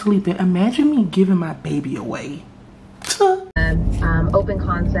over there sleeping. Imagine me giving my baby away. Open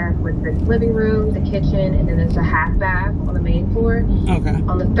concept with the living room, the kitchen, and then there's a half bath on the main floor. Okay.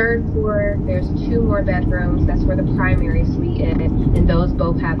 On the third floor, there's 2 more bedrooms. That's where the primary suite is, and those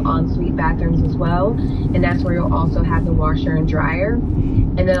both have ensuite bathrooms as well. And that's where you'll also have the washer and dryer.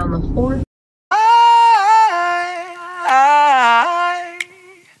 And then on the fourth,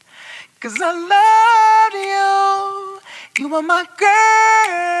 Cause I love you. You are my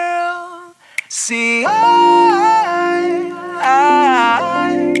girl. See, cause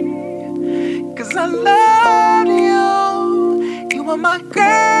I love you. You are my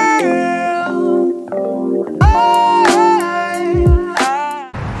girl.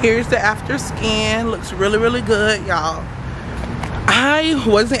 Here's the after scan. Looks really, really good, y'all. I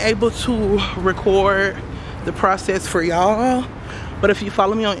wasn't able to record the process for y'all, but if you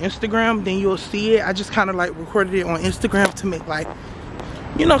follow me on Instagram, then you'll see it. I just kind of like recorded it on Instagram to make, like,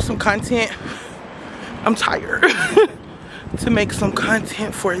 you know, some content. I'm tired. To make some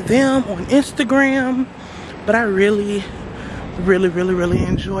content for them on Instagram. But I really, really, really, really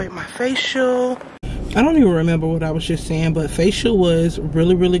enjoyed my facial. I don't even remember what I was just saying, but facial was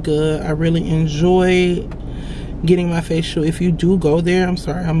really, really good. I really enjoyed getting my facial. If you do go there, I'm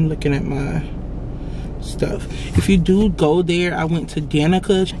sorry, I'm looking at my stuff. If you do go there, I went to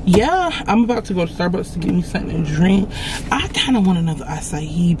Danica. Yeah, I'm about to go to Starbucks to get me something to drink. I kind of want another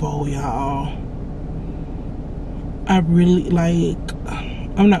acai bowl, y'all. I really like,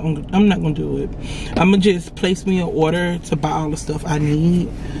 I'm not gonna do it. I'm gonna just place me an order to buy all the stuff I need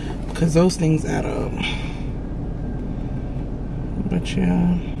because those things add up. But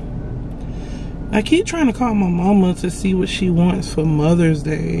yeah, I keep trying to call my mama to see what she wants for Mother's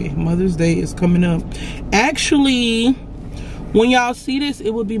Day. Mother's Day is coming up. Actually, when y'all see this,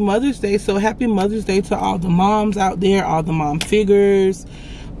 it will be Mother's Day. So happy Mother's Day to all the moms out there, all the mom figures,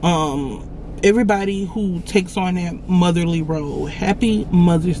 everybody who takes on that motherly role. Happy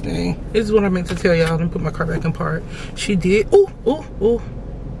Mother's Day. This is what I meant to tell y'all. Let me put my car back in park. She did. Ooh, ooh, ooh.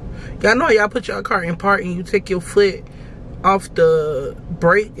 Y'all know y'all put your car in park and you take your foot off the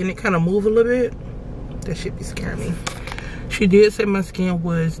brake and it kind of move a little bit. That shit be scaring me. She did say my skin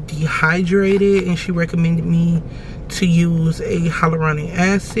was dehydrated and she recommended me to use a hyaluronic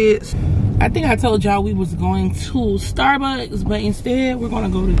acid. I think I told y'all we was going to Starbucks, but instead we're gonna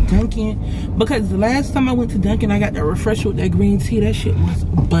go to Dunkin' because the last time I went to Dunkin' I got that refresher with that green tea. That shit was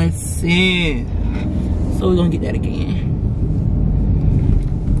bussin'. So we're gonna get that again.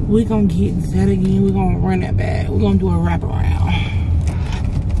 We're gonna get that again. We're gonna run that back. We're gonna do a wraparound.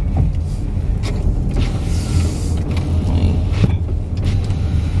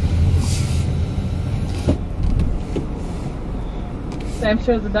 same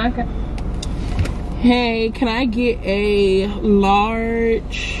show as the Dunkin'. Hey, can I get a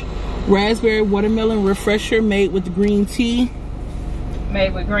large raspberry watermelon refresher made with green tea?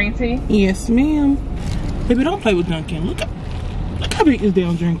 Made with green tea? Yes, ma'am. Baby, don't play with Dunkin'. Look how big this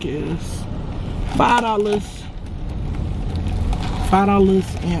damn drink is. $5.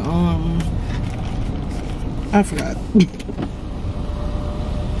 $5 and I forgot.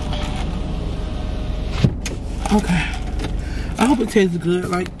 Okay. I hope it tastes good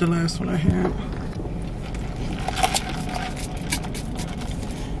like the last one I had.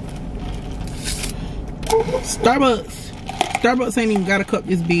 Starbucks ain't even got a cup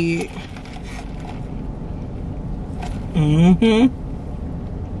this big.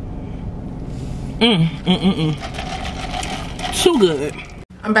 Too good.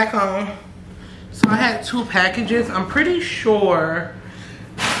 I'm back home. So I had 2 packages. I'm pretty sure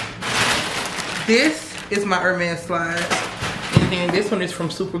this is my Hermes slide. And then this one is from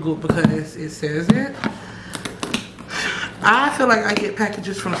Supergoop because it says it. I feel like I get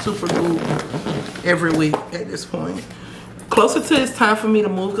packages from Supergoop every week at this point. Closer to it's time for me to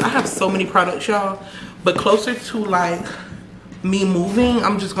move. I have so many products, y'all. But closer to like me moving,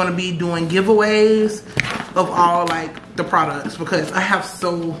 I'm just gonna be doing giveaways of all like the products because I have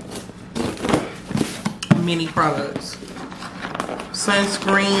so many products.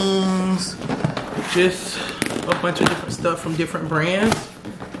 Sunscreens, just a bunch of different stuff from different brands.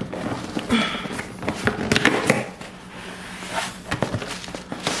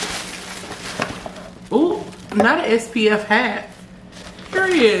 Ooh, Not an SPF hat.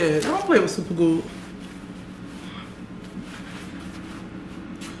 Period. I don't play with super glue.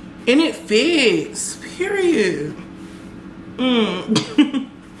 And it fits. Period.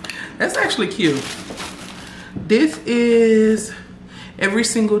 That's actually cute. This is Every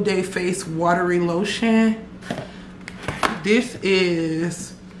Single Day Face Watery Lotion. This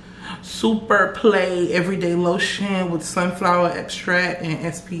is Super Play Everyday Lotion with sunflower extract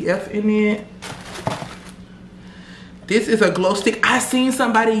and SPF in it. This is a glow stick. I seen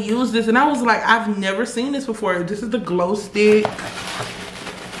somebody use this and I was like, I've never seen this before. This is the glow stick.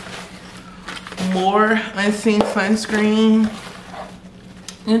 More Unseen Sunscreen.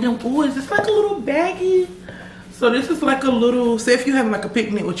 And then, oh, is this like a little baggie? So this is like a little, say if you have like a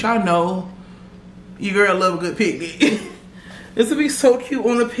picnic, which y'all know, your girl love a good picnic. This would be so cute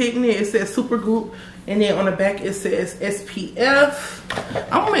on the picnic. It says Super Goop. And then on the back it says SPF.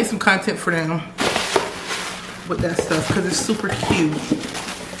 I'm gonna make some content for them with that stuff because it's super cute.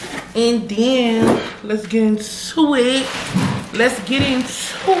 And then let's get into it. Let's get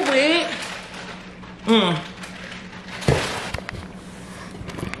into it.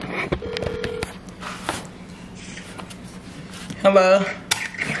 Hello.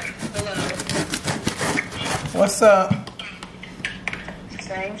 Hello. What's up?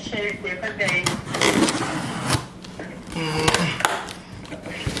 Same shit, different day.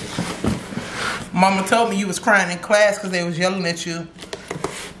 Mama told me you was crying in class because they was yelling at you.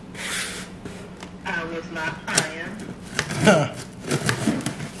 I was not crying. Huh.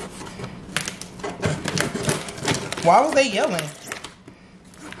 Why was they yelling?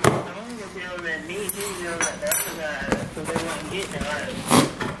 Someone was yelling at me. He was yelling at the other guy because they weren't getting it right.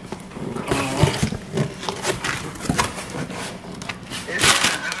 It's like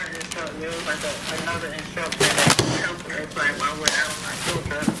an hour instruction. It was like another instructor that helped her. It's like, why would I not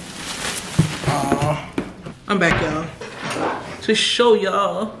filter? I'm back, y'all, to show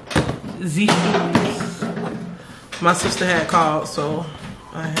y'all these shoes. My sister had called, so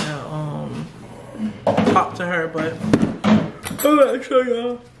I had talked to her, but I'm about to show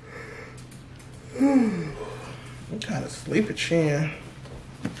y'all. I'm kind of sleepy chin.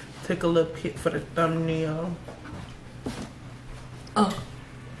 Take a little pic for the thumbnail. Oh.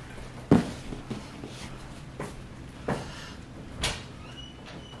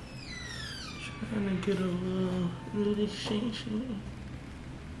 Trying to get a little sheen.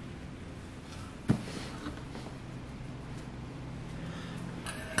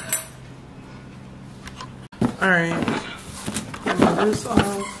 Alright, pull this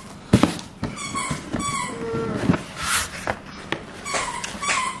off.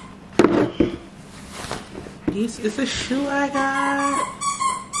 This is a shoe I got.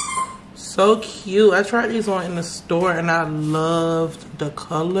 So cute. I tried these on in the store and I loved the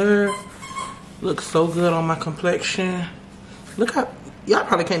color. Looks so good on my complexion. Look how, y'all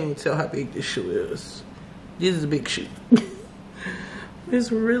probably can't even tell how big this shoe is. This is a big shoe.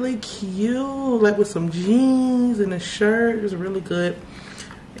 It's really cute, like with some jeans and a shirt. It's really good.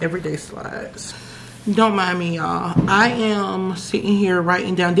 Everyday slides. Don't mind me, y'all. I am sitting here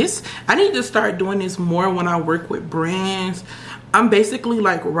writing down this. I need to start doing this more when I work with brands. I'm basically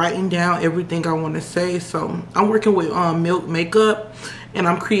like writing down everything I want to say. So I'm working with Milk Makeup, and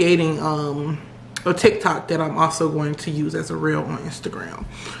I'm creating a TikTok that I'm also going to use as a reel on Instagram.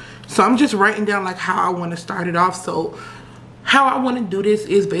 So I'm just writing down like how I want to start it off. So how I want to do this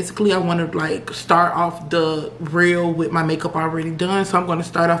is basically I want to like start off the reel with my makeup already done. So I'm going to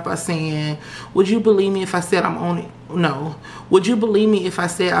start off by saying, would you believe me if I said I'm on it? No. Would you believe me if I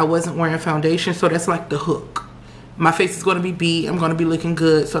said I wasn't wearing foundation? So that's like the hook. My face is going to be beat. I'm going to be looking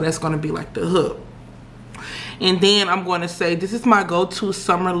good. So that's going to be like the hook. And then I'm going to say, this is my go-to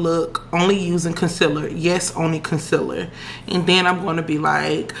summer look, only using concealer. Yes, only concealer. And then I'm going to be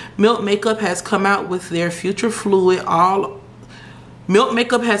like, Milk Makeup has come out with their Future Fluid Milk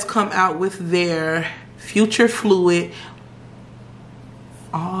Makeup has come out with their Future Fluid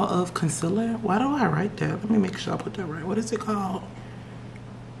all of concealer. Why do I write that? Let me make sure I put that right. What is it called?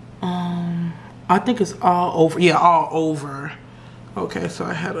 I think it's all over. Yeah, all over. Okay, so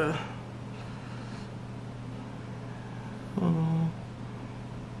I had a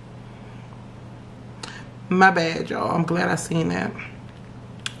my bad, y'all. I'm glad I seen that.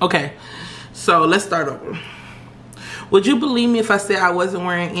 Okay, so let's start over. Would you believe me if I said I wasn't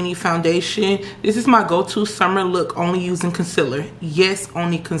wearing any foundation? This is my go-to summer look, only using concealer. Yes,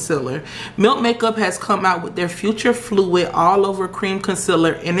 only concealer. Milk Makeup has come out with their Future Fluid all over cream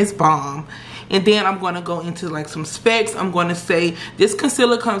concealer, and it's bomb. And then I'm going to go into like some specs. I'm going to say this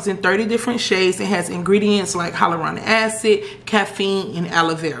concealer comes in 30 different shades and has ingredients like hyaluronic acid, caffeine, and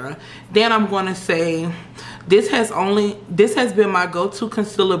aloe vera. Then I'm going to say This has been my go-to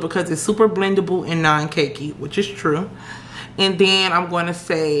concealer because it's super blendable and non-cakey, which is true. And then I'm going to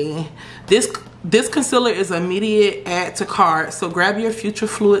say this concealer is immediate add to cart. So grab your Future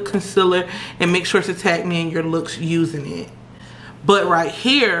Fluid concealer and make sure to tag me in your looks using it. But right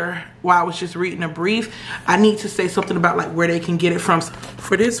here, while I was just reading a brief, I need to say something about like where they can get it from.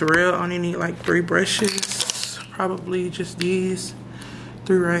 For this real, I only need like 3 brushes. Probably just these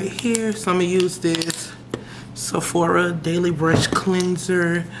 3 right here. So I'm gonna use this Sephora Daily Brush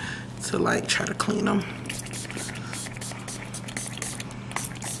Cleanser to like try to clean them.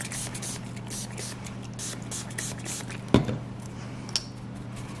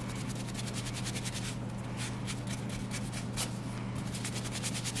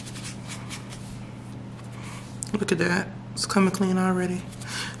 Look at that. It's coming clean already.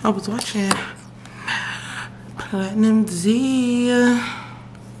 I was watching Platinum Z.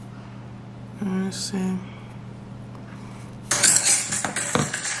 Let's see.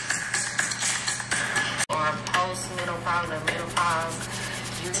 Or post-menopause or menopause.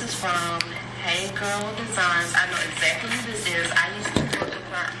 This is from Hey Girl Designs. I know exactly who this is. I used to work with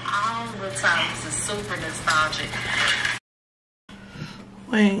her all the time. This is super nostalgic.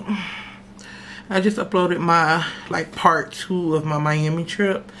 Wait. I just uploaded my like part 2 of my Miami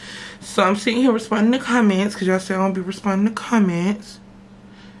trip. So I'm sitting here responding to comments because y'all said I won't be responding to comments.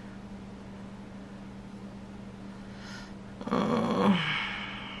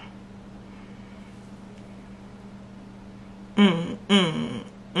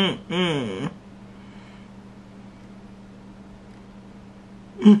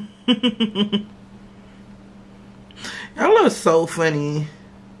 Y'all are so funny.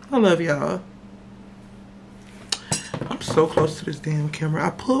 I love y'all. I'm so close to this damn camera. I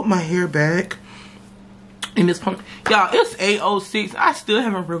pulled my hair back in this pump. Y'all, it's 8:06. I still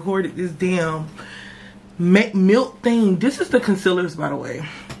haven't recorded this damn milk thing. This is the concealers, by the way.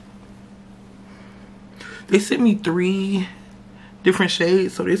 They sent me 3 different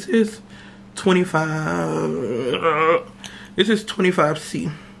shades. So this is 25. This is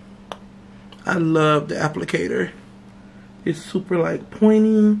 25C. I love the applicator. It's super like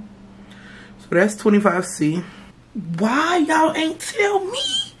pointy. So that's 25C. Why y'all ain't tell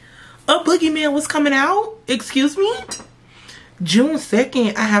me a Boogeyman was coming out? Excuse me? June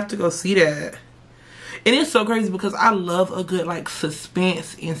 2nd, I have to go see that. And it's so crazy because I love a good like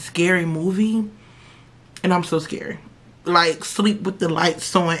suspense and scary movie. And I'm so scared. Like sleep with the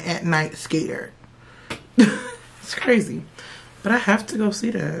lights on at night scared. It's crazy. But I have to go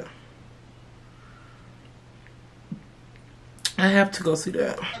see that. I have to go see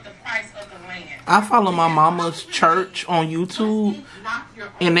that. I follow my mama's church on YouTube,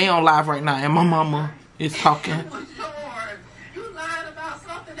 and they on live right now, and my mama is talking. You lied about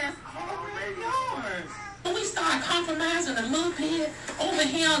something that's already yours. When we start compromising a little bit over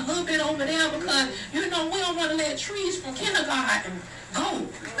here, a little bit over there, because you know we don't want to let trees from kindergarten go. No,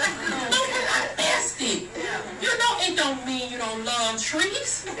 we're not bestie. You know it don't mean you don't love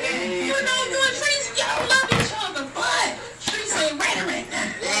trees. You know you and trees, y'all love each other, but trees ain't rhetoric now.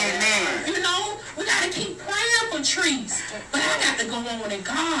 You know, we gotta keep praying for trees. But I got to go on in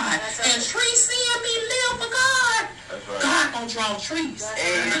God. And trees seeing me live for God. God gonna draw trees.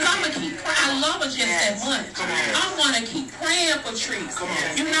 Because I'm gonna keep praying. I love her just that much. I'm gonna keep praying for trees.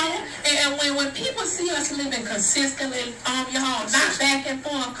 You know? And when people see us living consistently, y'all, not back and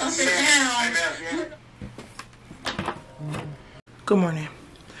forth, up and down. Good morning.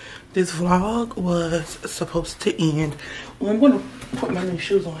 This vlog was supposed to end. Well, I'm gonna put my new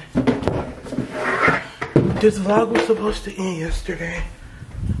shoes on. This vlog was supposed to end yesterday.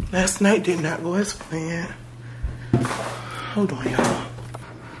 Last night did not go as planned. Hold on, y'all.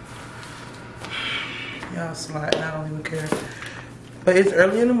 Y'all sliding, I don't even care. But it's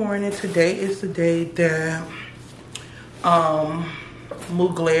early in the morning. Today is the day that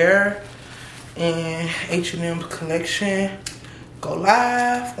Mugler and H&M's collection go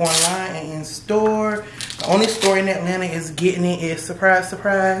live, online, and in store. The only store in Atlanta is getting it is, surprise,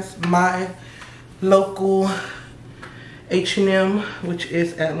 surprise, my local H&M, which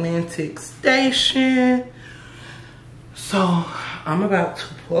is Atlantic Station. So I'm about to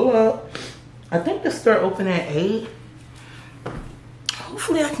pull up. I think the store open at 8.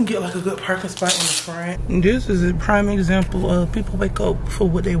 Hopefully I can get like a good parking spot in the front. And this is a prime example of people wake up for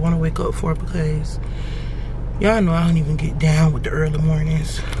what they want to wake up for, because y'all know I don't even get down with the early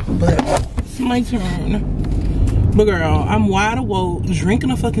mornings. But it's my turn. But girl, I'm wide awoke,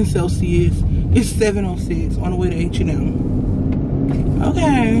 drinking a fucking Celsius. It's 7:06 on the way to H&M.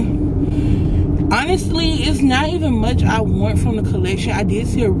 Okay. Honestly, it's not even much I want from the collection. I did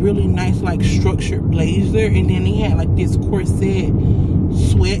see a really nice like structured blazer, and then he had like this corset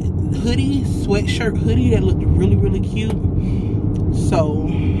sweatshirt hoodie that looked really, really cute. So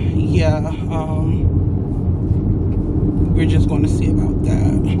yeah, we're just going to see about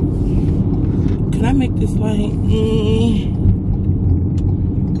that. Can I make this light?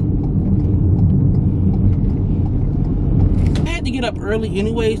 To get up early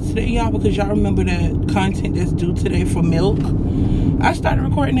anyways today, y'all, because y'all remember that content that's due today for milk. I started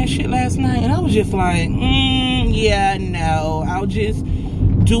recording that shit last night, and I was just like, yeah, no, I'll just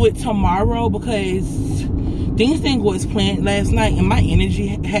do it tomorrow, because things didn't go as planned last night, and my energy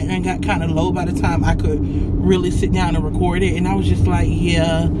hadn't got kind of low by the time I could really sit down and record it. And I was just like,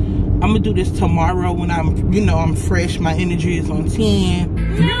 yeah, I'm gonna do this tomorrow when I'm, you know, I'm fresh, my energy is on 10.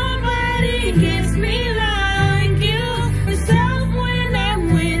 Nobody gets me like you. When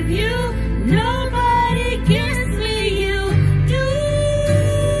I'm with you, nobody gets me, you do.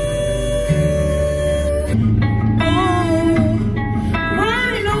 Oh,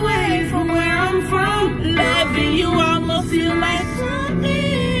 running away from where I'm from, loving you almost feel like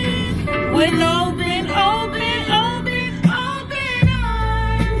something. With open arms,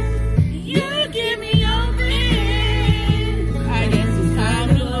 you give me open. I guess it's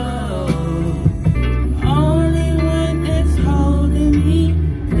time to love. Only one that's holding me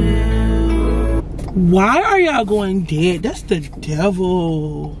down. Why are y'all going dead? That's the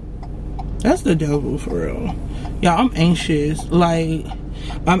devil. That's the devil for real. Y'all, I'm anxious. Like,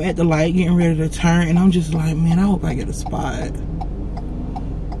 I'm at the light getting ready to turn, and I'm just like, man, I hope I get a spot.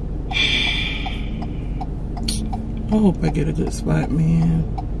 I hope I get a good spot, man.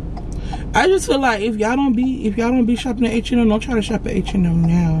 I just feel like if y'all don't be shopping at H&M, don't try to shop at H&M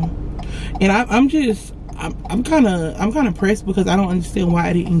now. And I'm kind of pressed, because I don't understand why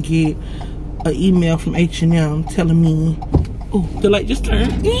I didn't get an email from H&M telling me, oh, the light just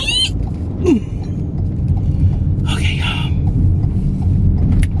turned. Okay, y'all.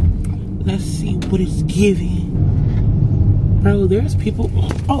 Let's see what it's giving. Bro, there's people.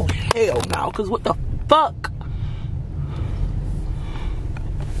 Oh, hell no, because what the fuck?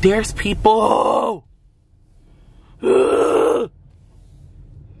 There's people. It's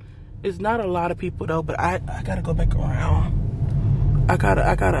not a lot of people though, but I gotta go back around. I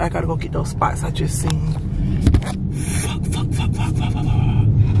gotta go get those spots I just seen. Fuck.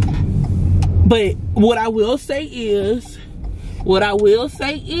 But what I will say is, I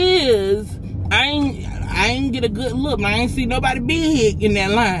ain't get a good look. I ain't see nobody big in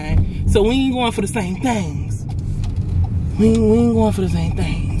that line, so we ain't going for the same things. We ain't going for the same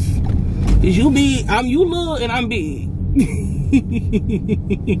things. Cause you big, you little, and I'm big.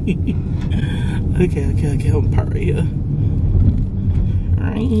 Okay, I'm part right here.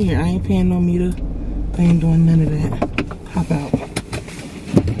 Right here, I ain't paying no meter. I ain't doing none of that. How about?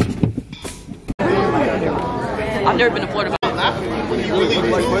 I've never been to Florida.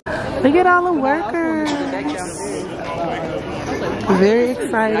 Look at all the workers. Very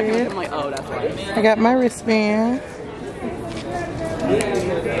excited. I'm like, oh, that's right. I got my wristband.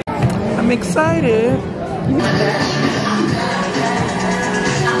 I'm excited.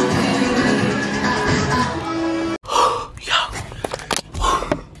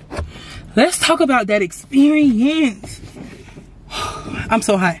 Let's talk about that experience. I'm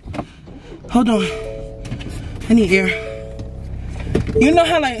so hot. Hold on. I need air. You know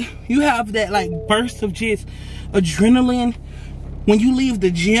how like you have that like burst of just adrenaline when you leave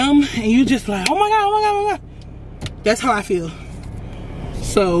the gym and you just like, oh my god. That's how I feel.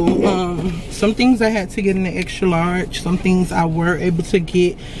 So some things I had to get in the extra large, some things I were able to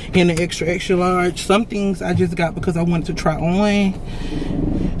get in the extra large, some things I just got because I wanted to try on.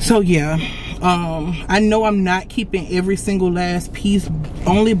 So yeah, I know I'm not keeping every single last piece,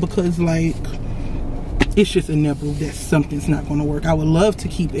 only because like it's just inevitable that something's not going to work. I would love to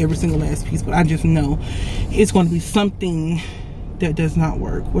keep every single last piece, but I just know it's going to be something that does not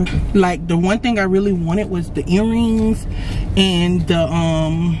work. Like the one thing I really wanted was the earrings and the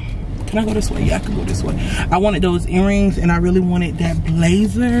can I go this way? Yeah, I can go this way. I wanted those earrings and I really wanted that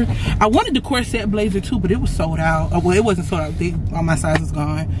blazer. I wanted the corset blazer too, but it was sold out. Well, it wasn't sold out. All my size is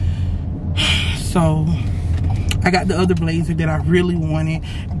gone. So I got the other blazer that I really wanted,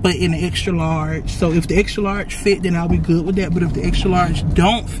 but in the extra large. So if the extra large fit, then I'll be good with that. But if the extra large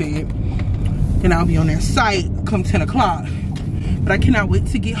don't fit, then I'll be on their site come 10 o'clock. But I cannot wait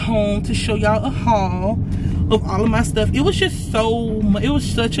to get home to show y'all a haul of all of my stuff. It was just it was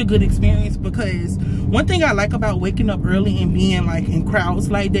such a good experience, because one thing I like about waking up early and being like in crowds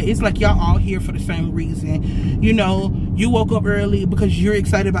like that, it's like y'all all here for the same reason. You know, you woke up early because you're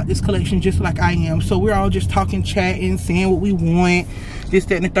excited about this collection just like I am. So we're all just talking, chatting, saying what we want, this,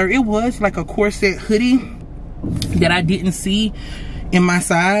 that, and the third. It was like a corset hoodie that I didn't see in my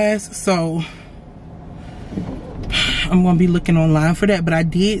size, so I'm gonna be looking online for that. But I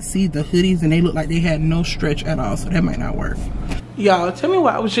did see the hoodies and they look like they had no stretch at all, so that might not work. Y'all, tell me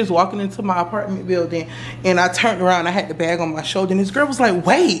why I was just walking into my apartment building and I turned around, I had the bag on my shoulder, and this girl was like,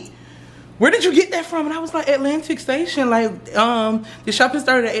 wait, where did you get that from? And I was like, Atlantic Station. Like, the shopping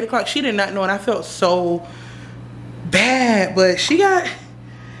started at 8 o'clock. She did not know, and I felt so bad. But she got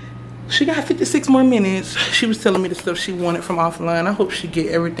 56 more minutes. She was telling me the stuff she wanted from offline. I hope she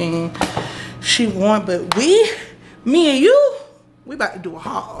get everything she want. But me and you, we about to do a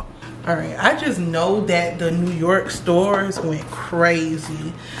haul. All right, I just know that the New York stores went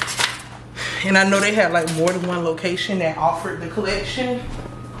crazy. And I know they had like more than one location that offered the collection.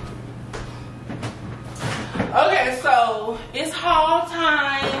 Okay, so it's haul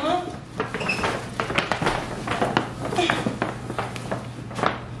time.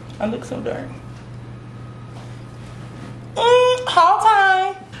 I look so dark. Haul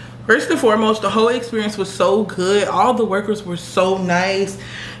time. First and foremost, the whole experience was so good. All the workers were so nice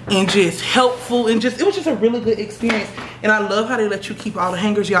and just helpful, and it was just a really good experience. And I love how they let you keep all the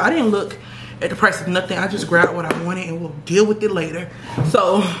hangers. Y'all, I didn't look at the price of nothing. I just grabbed what I wanted and we'll deal with it later.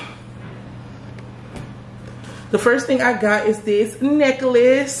 So the first thing I got is this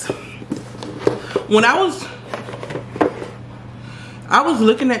necklace. When I was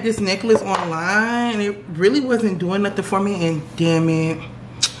looking at this necklace online, and it really wasn't doing nothing for me, and damn it,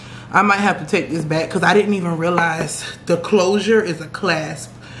 I might have to take this back because I didn't even realize the closure is a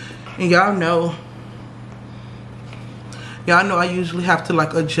clasp. And y'all know I usually have to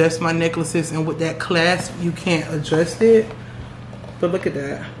like adjust my necklaces, and with that clasp you can't adjust it. But look at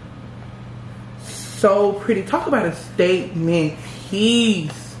that. So pretty. Talk about a statement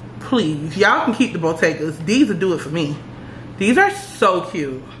piece. Please, y'all can keep the Bottegas. These will do it for me. These are so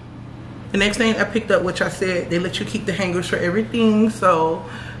cute. The next thing I picked up, which I said they let you keep the hangers for everything, so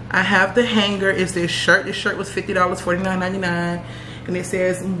I have the hanger. It's this shirt. This shirt was $50, $49.99, and it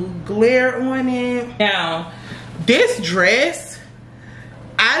says Mugler on it. Now, this dress,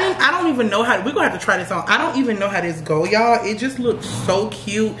 I don't even know how. We're gonna have to try this on. I don't even know how this go, y'all. It just looks so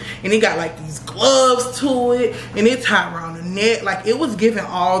cute, and it got like these gloves to it, and it tied around the neck. Like, it was giving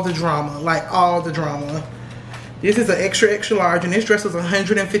all the drama, like all the drama. This is an extra large, and this dress was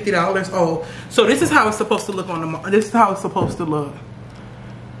 $150. Oh, so this is how it's supposed to look on the. This is how it's supposed to look.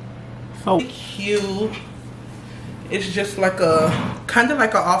 So cute. It's just like a kind of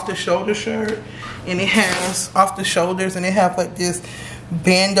like a off the shoulder shirt, and it has off the shoulders, and it have like this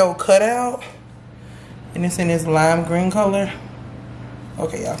bandeau cutout, and it's in this lime green color.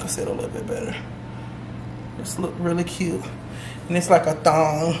 Okay, y'all can see it a little bit better. This look really cute, and it's like a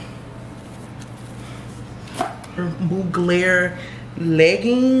thong. Mugler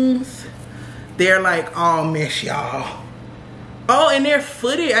leggings. They're like all mesh, y'all. Oh, and they're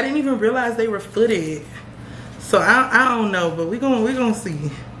footed. I didn't even realize they were footed. So I don't know, but we're gonna see.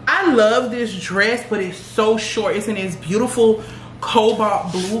 I love this dress, but it's so short. It's in this beautiful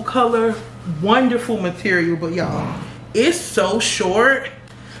cobalt blue color. Wonderful material, but y'all, it's so short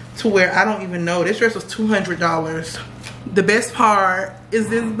to where I don't even know. This dress was $200. The best part is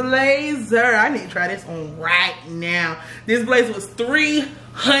this blazer. I need to try this on right now. This blazer was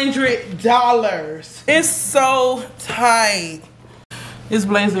 $300. It's so tight. This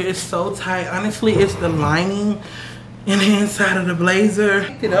blazer is so tight. Honestly, it's the lining in the inside of the blazer. I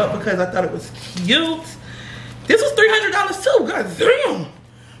picked it up because I thought it was cute. This was $300 too, god damn.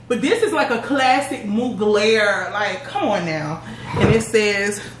 But this is like a classic Mugler. Like, come on now. And it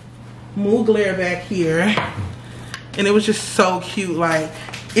says Mugler back here. And it was just so cute. Like,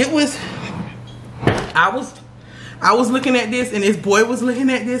 it was, I was looking at this, and this boy was looking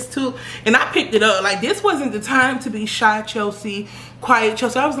at this too, and I picked it up. Like, this wasn't the time to be shy Chelsea, quiet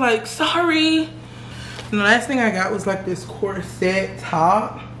Chelsea. I was like, sorry. And the last thing I got was like this corset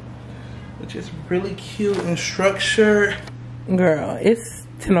top, which is really cute and structured. Girl, it's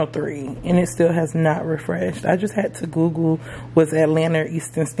 10:03 and it still has not refreshed. I just had to Google what's Atlanta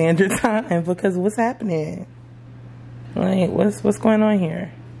Eastern Standard Time, because what's happening? Like, what's going on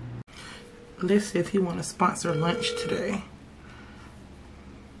here? Let's see if he want to sponsor lunch today.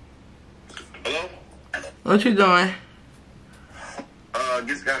 Hello? What you doing?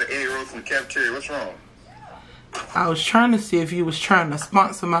 Just got an egg roll from the cafeteria. What's wrong? I was trying to see if you was trying to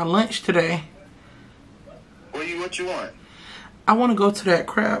sponsor my lunch today. What you want? I want to go to that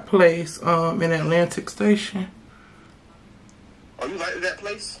crab place in Atlantic Station. Oh, you like that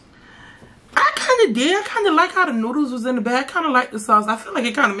place? I kind of did. I kind of like how the noodles was in the bag. I kind of like the sauce. I feel like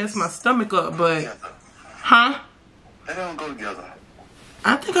it kind of messed my stomach up, but... Huh? They don't go together.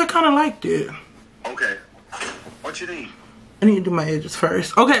 I think I kind of liked it. Okay. What you need? I need to do my edges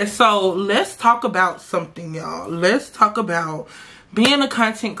first. Okay, so let's talk about something, y'all. Let's talk about being a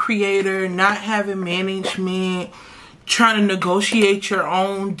content creator, not having management, trying to negotiate your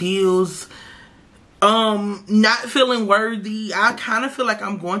own deals, not feeling worthy. I kind of feel like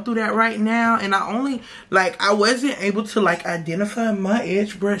I'm going through that right now, and I wasn't able to like identify. My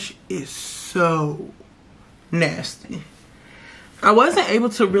edge brush is so nasty. I wasn't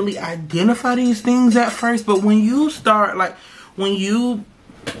able to really identify these things at first, but when you start, like, when you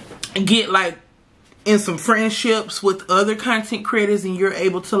get like in some friendships with other content creators and you're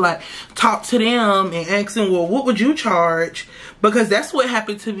able to like talk to them and ask them, well, what would you charge? Because that's what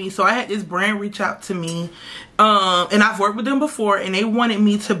happened to me. So I had this brand reach out to me, and I've worked with them before, and they wanted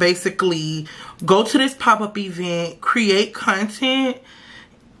me to basically go to this pop-up event, create content,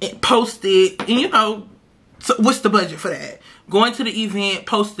 post it, and you know, so what's the budget for that? Going to the event,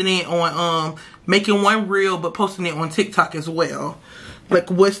 posting it on, making one reel, but posting it on TikTok as well. Like,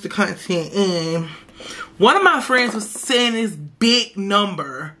 what's the content? And one of my friends was saying this big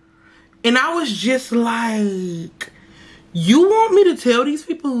number, and I was just like, you want me to tell these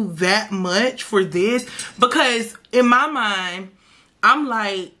people that much for this? Because in my mind, I'm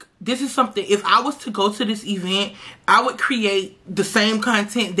like, this is something, if I was to go to this event, I would create the same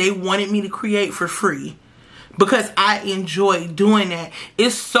content they wanted me to create for free. Because I enjoy doing that.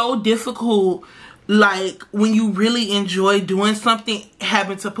 It's so difficult, like, when you really enjoy doing something,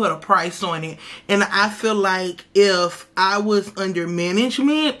 having to put a price on it. And I feel like if I was under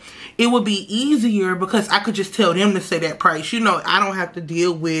management, it would be easier because I could just tell them to say that price. You know, I don't have to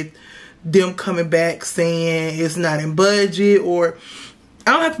deal with them coming back saying it's not in budget, or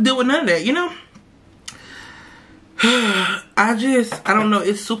I don't have to deal with none of that, you know? I don't know.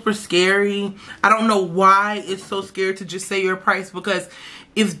 It's super scary. I don't know why it's so scary to just say your price, because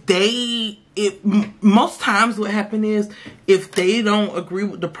most times what happens is if they don't agree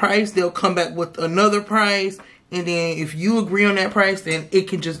with the price, they'll come back with another price. And then if you agree on that price, then it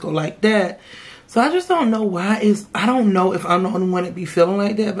can just go like that. So I just don't know why. I don't know if I'm the only one that be feeling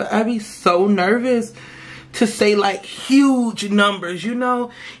like that, but I be so nervous to say like huge numbers, you know?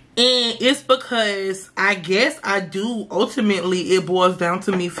 And it's because I guess I do, ultimately it boils down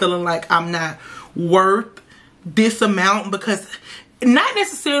to me feeling like I'm not worth this amount, because not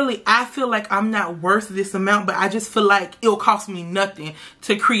necessarily I feel like I'm not worth this amount, but I just feel like it'll cost me nothing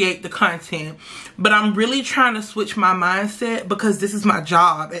to create the content. But I'm really trying to switch my mindset, because this is my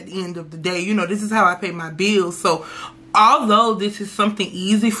job at the end of the day. You know, this is how I pay my bills. So although this is something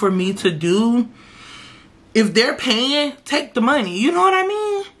easy for me to do, if they're paying, take the money. You know what I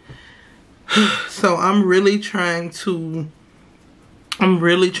mean? So I'm really trying to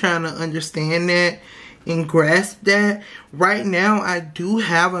understand that and grasp that. Right now, I do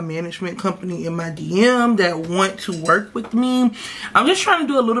have a management company in my DM that want to work with me. I'm just trying to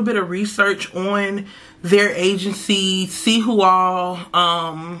do a little bit of research on their agency, see who all,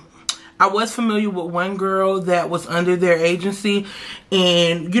 I was familiar with one girl that was under their agency,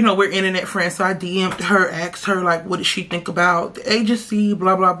 and you know, we're internet friends, so I DM'd her, asked her like, what did she think about the agency,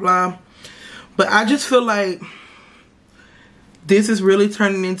 blah, blah, blah. But I just feel like this is really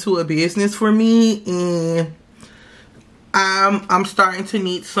turning into a business for me, and I'm starting to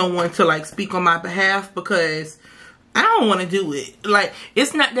need someone to like speak on my behalf, because I don't want to do it. Like,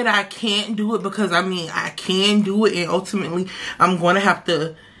 it's not that I can't do it, because I mean, I can do it, and ultimately I'm going to have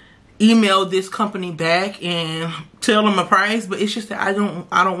to email this company back and tell them a price, but it's just that I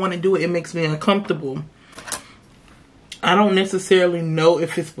don't want to do it. It makes me uncomfortable. I don't necessarily know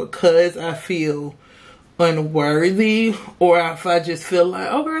if it's because I feel unworthy, or if I just feel like,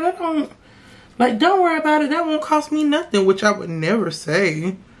 oh girl, don't worry about it, that won't cost me nothing, which I would never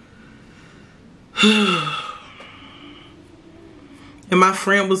say. And my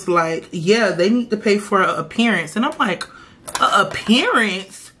friend was like, yeah, they need to pay for an appearance. And I'm like, an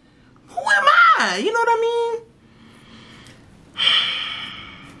appearance? Who am I? You know what I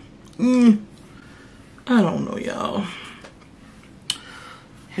mean? I don't know, y'all.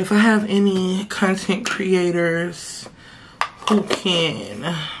 If I have any content creators who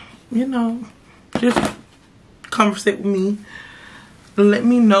can, you know, just conversate with me, let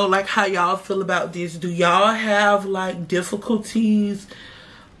me know like how y'all feel about this. Do y'all have like difficulties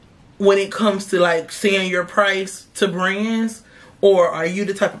when it comes to like saying your price to brands, Or are you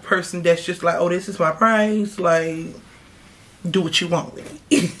the type of person that's just like, oh, this is my price, like, do what you want with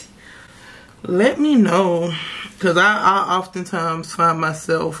it? Let me know, because I oftentimes find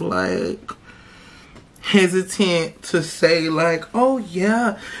myself like hesitant to say like, oh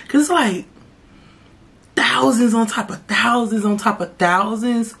yeah, because it's like thousands on top of thousands on top of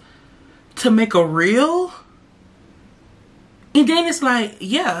thousands to make a reel. And then it's like,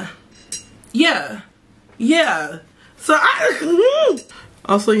 yeah. So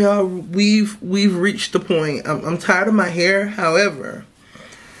also, y'all, we've reached the point. I'm tired of my hair. However,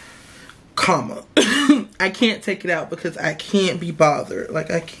 I can't take it out because I can't be bothered.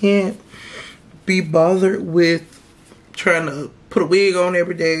 Like, I can't be bothered with trying to put a wig on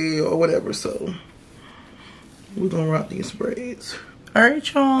every day or whatever. So we're gonna rock these braids. All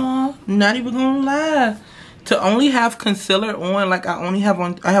right, y'all. Not even gonna lie. To only have concealer on, like I have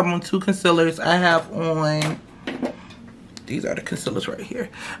on 2 concealers. I have on, these are the concealers right here.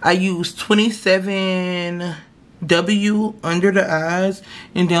 I use 27W under the eyes,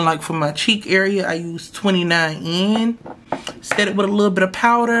 and then like for my cheek area, I use 29N. Set it with a little bit of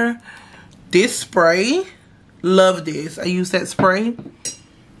powder. This spray, love this. I use that spray,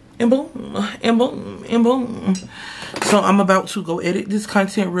 and boom, and boom, and boom. So I'm about to go edit this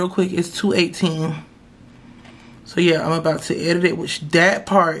content real quick. It's 2:18. So yeah, I'm about to edit it, which that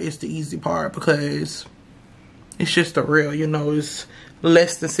part is the easy part because it's just a reel, you know, it's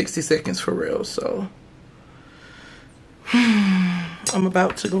less than 60 seconds for real. So I'm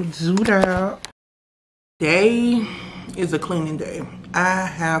about to go do that. Today is a cleaning day. I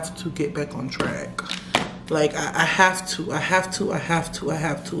have to get back on track. Like I have to.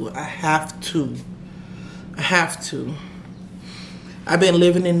 I've been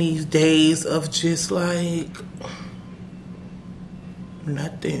living in these days of just like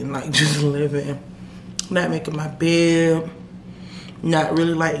nothing, like just living, not making my bed, not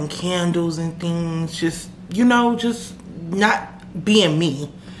really lighting candles and things, just, you know, just not being me.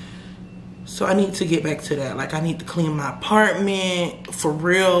 So I need to get back to that. Like I need to clean my apartment for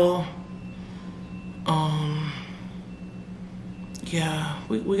real. Yeah,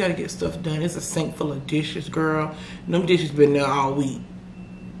 we gotta get stuff done. It's a sink full of dishes, girl. Them dishes been there all week.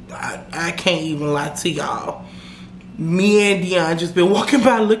 I can't even lie to y'all. Me and Dion just been walking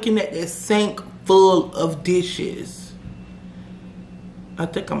by looking at that sink full of dishes. I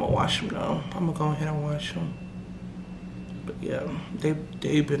think I'm gonna wash them though. I'm gonna go ahead and wash them. But yeah,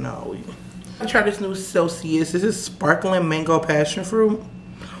 they've been all week. I tried this new Celsius. This is sparkling mango passion fruit.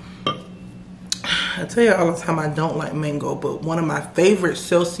 I tell you all the time I don't like mango, but one of my favorite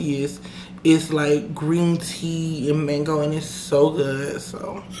Celsius is like green tea and mango, and it's so good.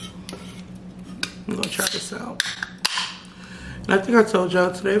 So I'm gonna try this out. And I think I told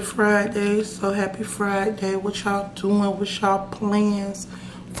y'all today Friday, so happy Friday. What y'all doing? What's y'all plans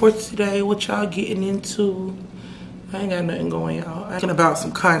for today? What y'all getting into? I ain't got nothing going, y'all. I'm thinking about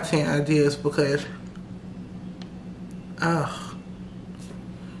some content ideas because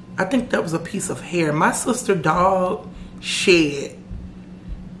I think that was a piece of hair. My sister dog shed.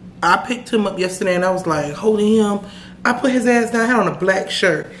 I picked him up yesterday and I was like holding him. I put his ass down, had on a black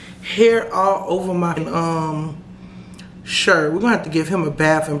shirt. Hair all over my shirt. We're gonna have to give him a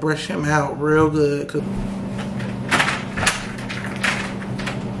bath and brush him out real good.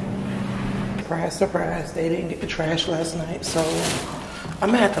 Surprise, surprise, they didn't get the trash last night. So I'm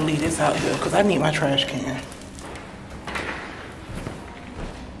gonna have to leave this out here because I need my trash can.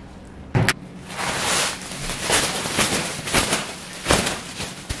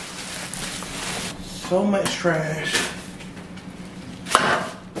 So much trash.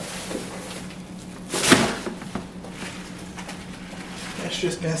 That's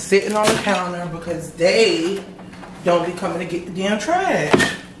just been sitting on the counter because they don't be coming to get the damn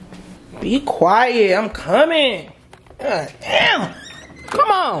trash. Be quiet, I'm coming. God damn.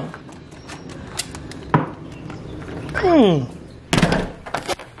 Come on.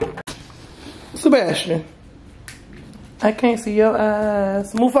 Sebastian, I can't see your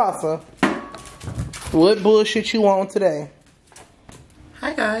eyes. Mufasa, what bullshit you on today?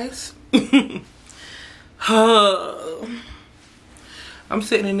 Hi guys. I'm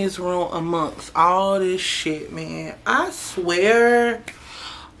sitting in this room amongst all this shit, man. I swear.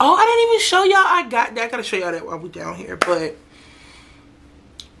 Oh, I didn't even show y'all. I gotta show y'all that while we down here. But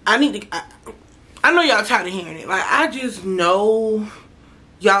I need to. I know y'all tired of hearing it. Like, I just know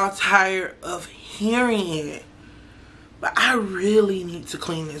y'all tired of hearing it. But I really need to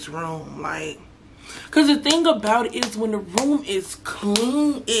clean this room. Like, because the thing about it is when the room is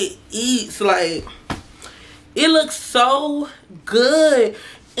clean, it eats. Like, it looks so good.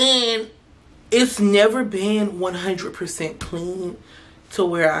 And it's never been 100% clean to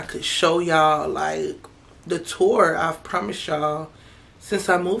where I could show y'all like the tour I've promised y'all since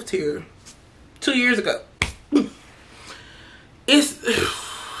I moved here 2 years ago. It's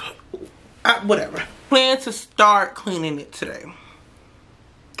whatever. Plan to start cleaning it today.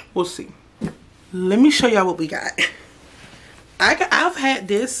 We'll see. Let me show y'all what we got. I've had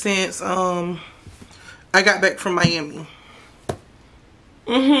this since I got back from Miami.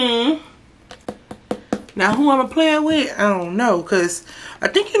 Now who I'm playing with, I don't know, because I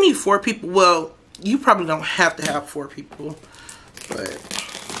think you need 4 people. Well, you probably don't have to have 4 people, but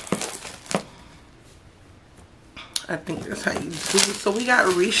I think that's how you do it. So we got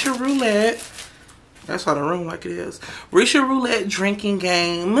Risha Roulette. That's how the room like it is. Risha Roulette drinking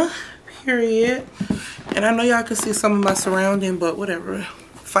game, period. And I know y'all can see some of my surrounding, but whatever.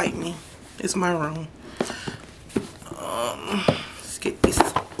 Fight me. It's my room. Let's get this.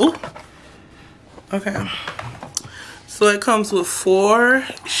 Ooh. Okay. So it comes with 4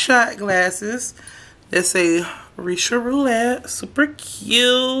 shot glasses. That say Risha Roulette. Super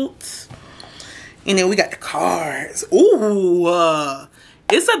cute. And then we got the cards. Ooh.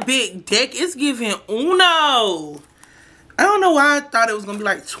 It's a big deck. It's giving Uno. I don't know why I thought it was going to be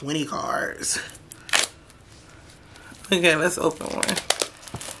like 20 cards. Okay, let's open one.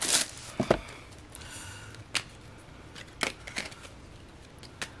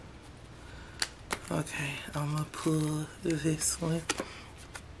 Okay, I'm going to pull this one.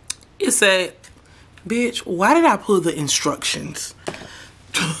 It said, bitch, why did I pull the instructions?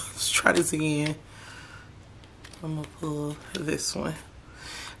 Let's try this again. I'm going to pull this one.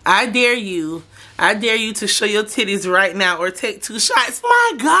 I dare you to show your titties right now or take 2 shots.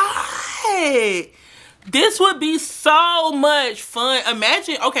 My God. This would be so much fun.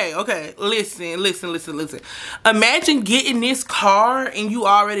 Imagine, okay, listen. Imagine getting this car and you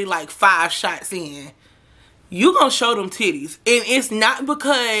already like 5 shots in. You gonna show them titties. And it's not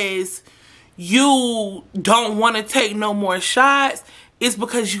because you don't want to take no more shots. It's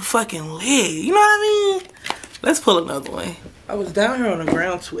because you fucking lit. You know what I mean? Let's pull another one. I was down here on the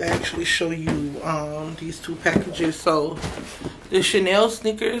ground to actually show you these 2 packages. So the Chanel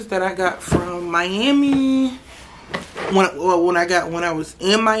sneakers that I got from Miami, when I was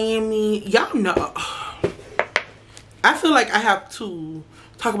in Miami, y'all know, I feel like I have to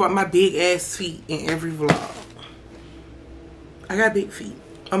talk about my big ass feet in every vlog. I got big feet.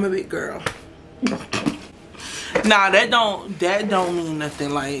 I'm a big girl. Nah, that don't mean nothing.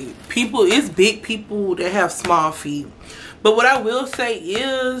 Like, people, it's big people that have small feet. But what I will say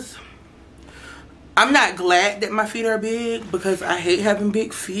is, I'm not glad that my feet are big because I hate having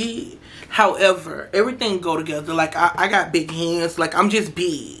big feet. However, everything go together. Like, I got big hands. Like, I'm just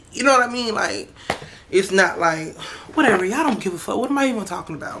big. You know what I mean? Like, it's not like, whatever. Y'all don't give a fuck. What am I even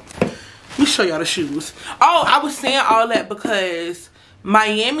talking about? Let me show y'all the shoes. Oh, I was saying all that because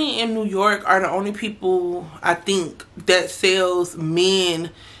Miami and New York are the only people, I think, that sells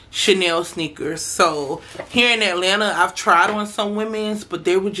men Chanel sneakers. So here in Atlanta, I've tried on some women's, but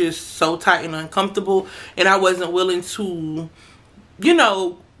they were just so tight and uncomfortable, and I wasn't willing to, you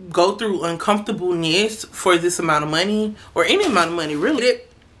know, go through uncomfortableness for this amount of money, or any amount of money really.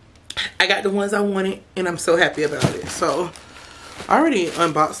 I got the ones I wanted, and I'm so happy about it. So I already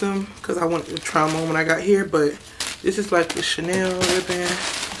unboxed them because I wanted to try them on when I got here, but this is like the Chanel ribbon.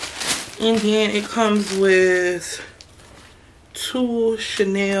 And then it comes with 2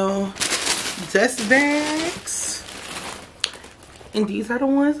 Chanel dust bags. And these are the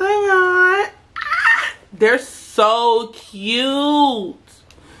ones I got. They're so cute.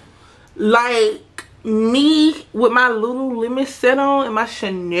 Like, me with my Lululemon set on and my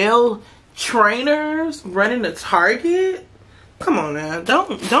Chanel trainers running to Target. Come on now,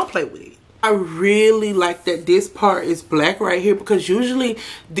 don't play with it. I really like that this part is black right here, because usually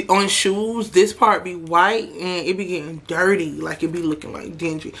on shoes this part be white and it be getting dirty, like it be looking like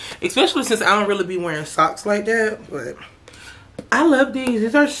dingy, especially since I don't really be wearing socks like that. But I love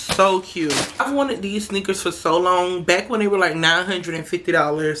these are so cute. I've wanted these sneakers for so long, back when they were like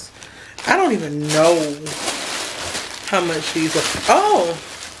 $950. I don't even know how much these are. Oh,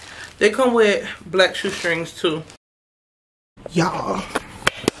 they come with black shoestrings too. Y'all,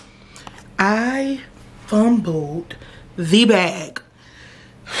 I fumbled the bag.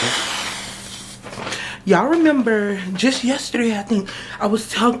 Y'all remember just yesterday, I think I was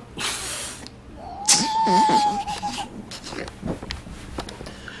telling,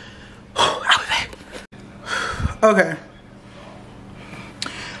 okay,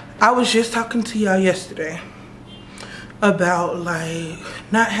 I was just talking to y'all yesterday about like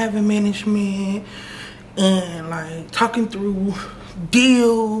not having management and like talking through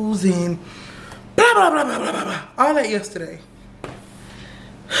deals and blah, blah, blah, blah, blah, blah, blah. All that yesterday.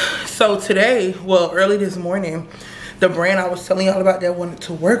 So today, well, early this morning, the brand I was telling y'all about that wanted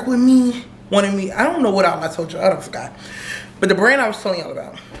to work with me, wanted me, I don't know what all I told you, I don't forgot. But the brand I was telling y'all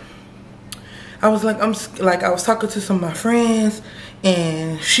about, I was like, I was talking to some of my friends,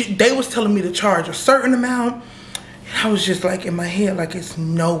 and they was telling me to charge a certain amount. And I was just like in my head, like, it's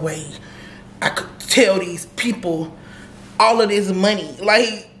no way I could tell these people all of this money.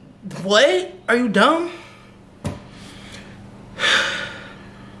 Like, what? Are you dumb?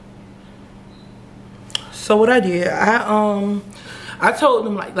 So what I did, I told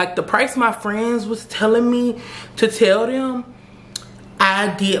them like the price my friends was telling me to tell them,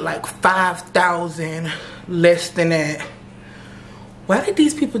 I did like 5,000 less than that. Why did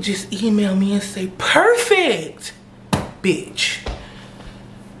these people just email me and say, perfect, bitch?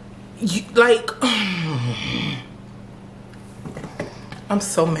 I'm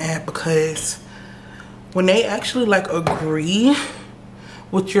so mad because when they actually like agree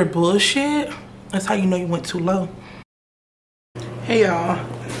with your bullshit, that's how you know you went too low. Hey y'all,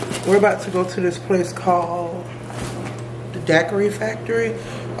 we're about to go to this place called the Daiquiri Factory.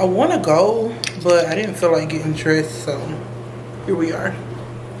 I want to go, but I didn't feel like getting dressed, so here we are.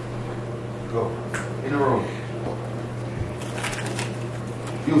 Go in the room.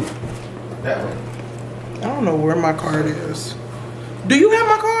 You that way. I don't know where my card is. Do you have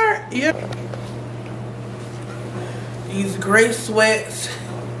my card? Yep. These gray sweats,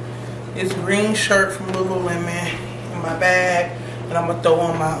 this green shirt from Lululemon in my bag, and I'm gonna throw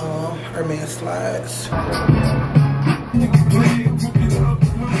on my Hermes slides.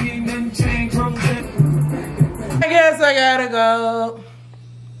 I guess I gotta go.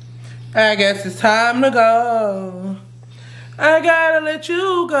 I guess it's time to go. I gotta let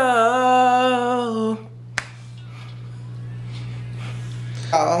you go.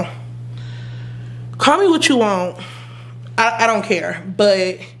 Call me what you want. I don't care.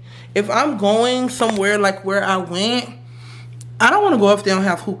 But if I'm going somewhere like where I went, I don't want to go if they don't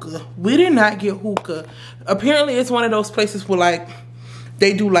have hookah. We did not get hookah. Apparently it's one of those places where like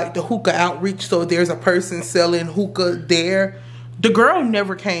they do like the hookah outreach, so there's a person selling hookah there. The girl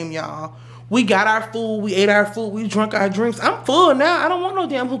never came, y'all. We got our food, we ate our food, we drank our drinks. I'm full now. I don't want no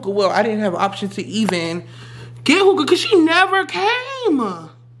damn hookah. Well, I didn't have an option to even get hookah because she never came.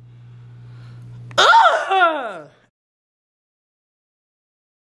 Ugh!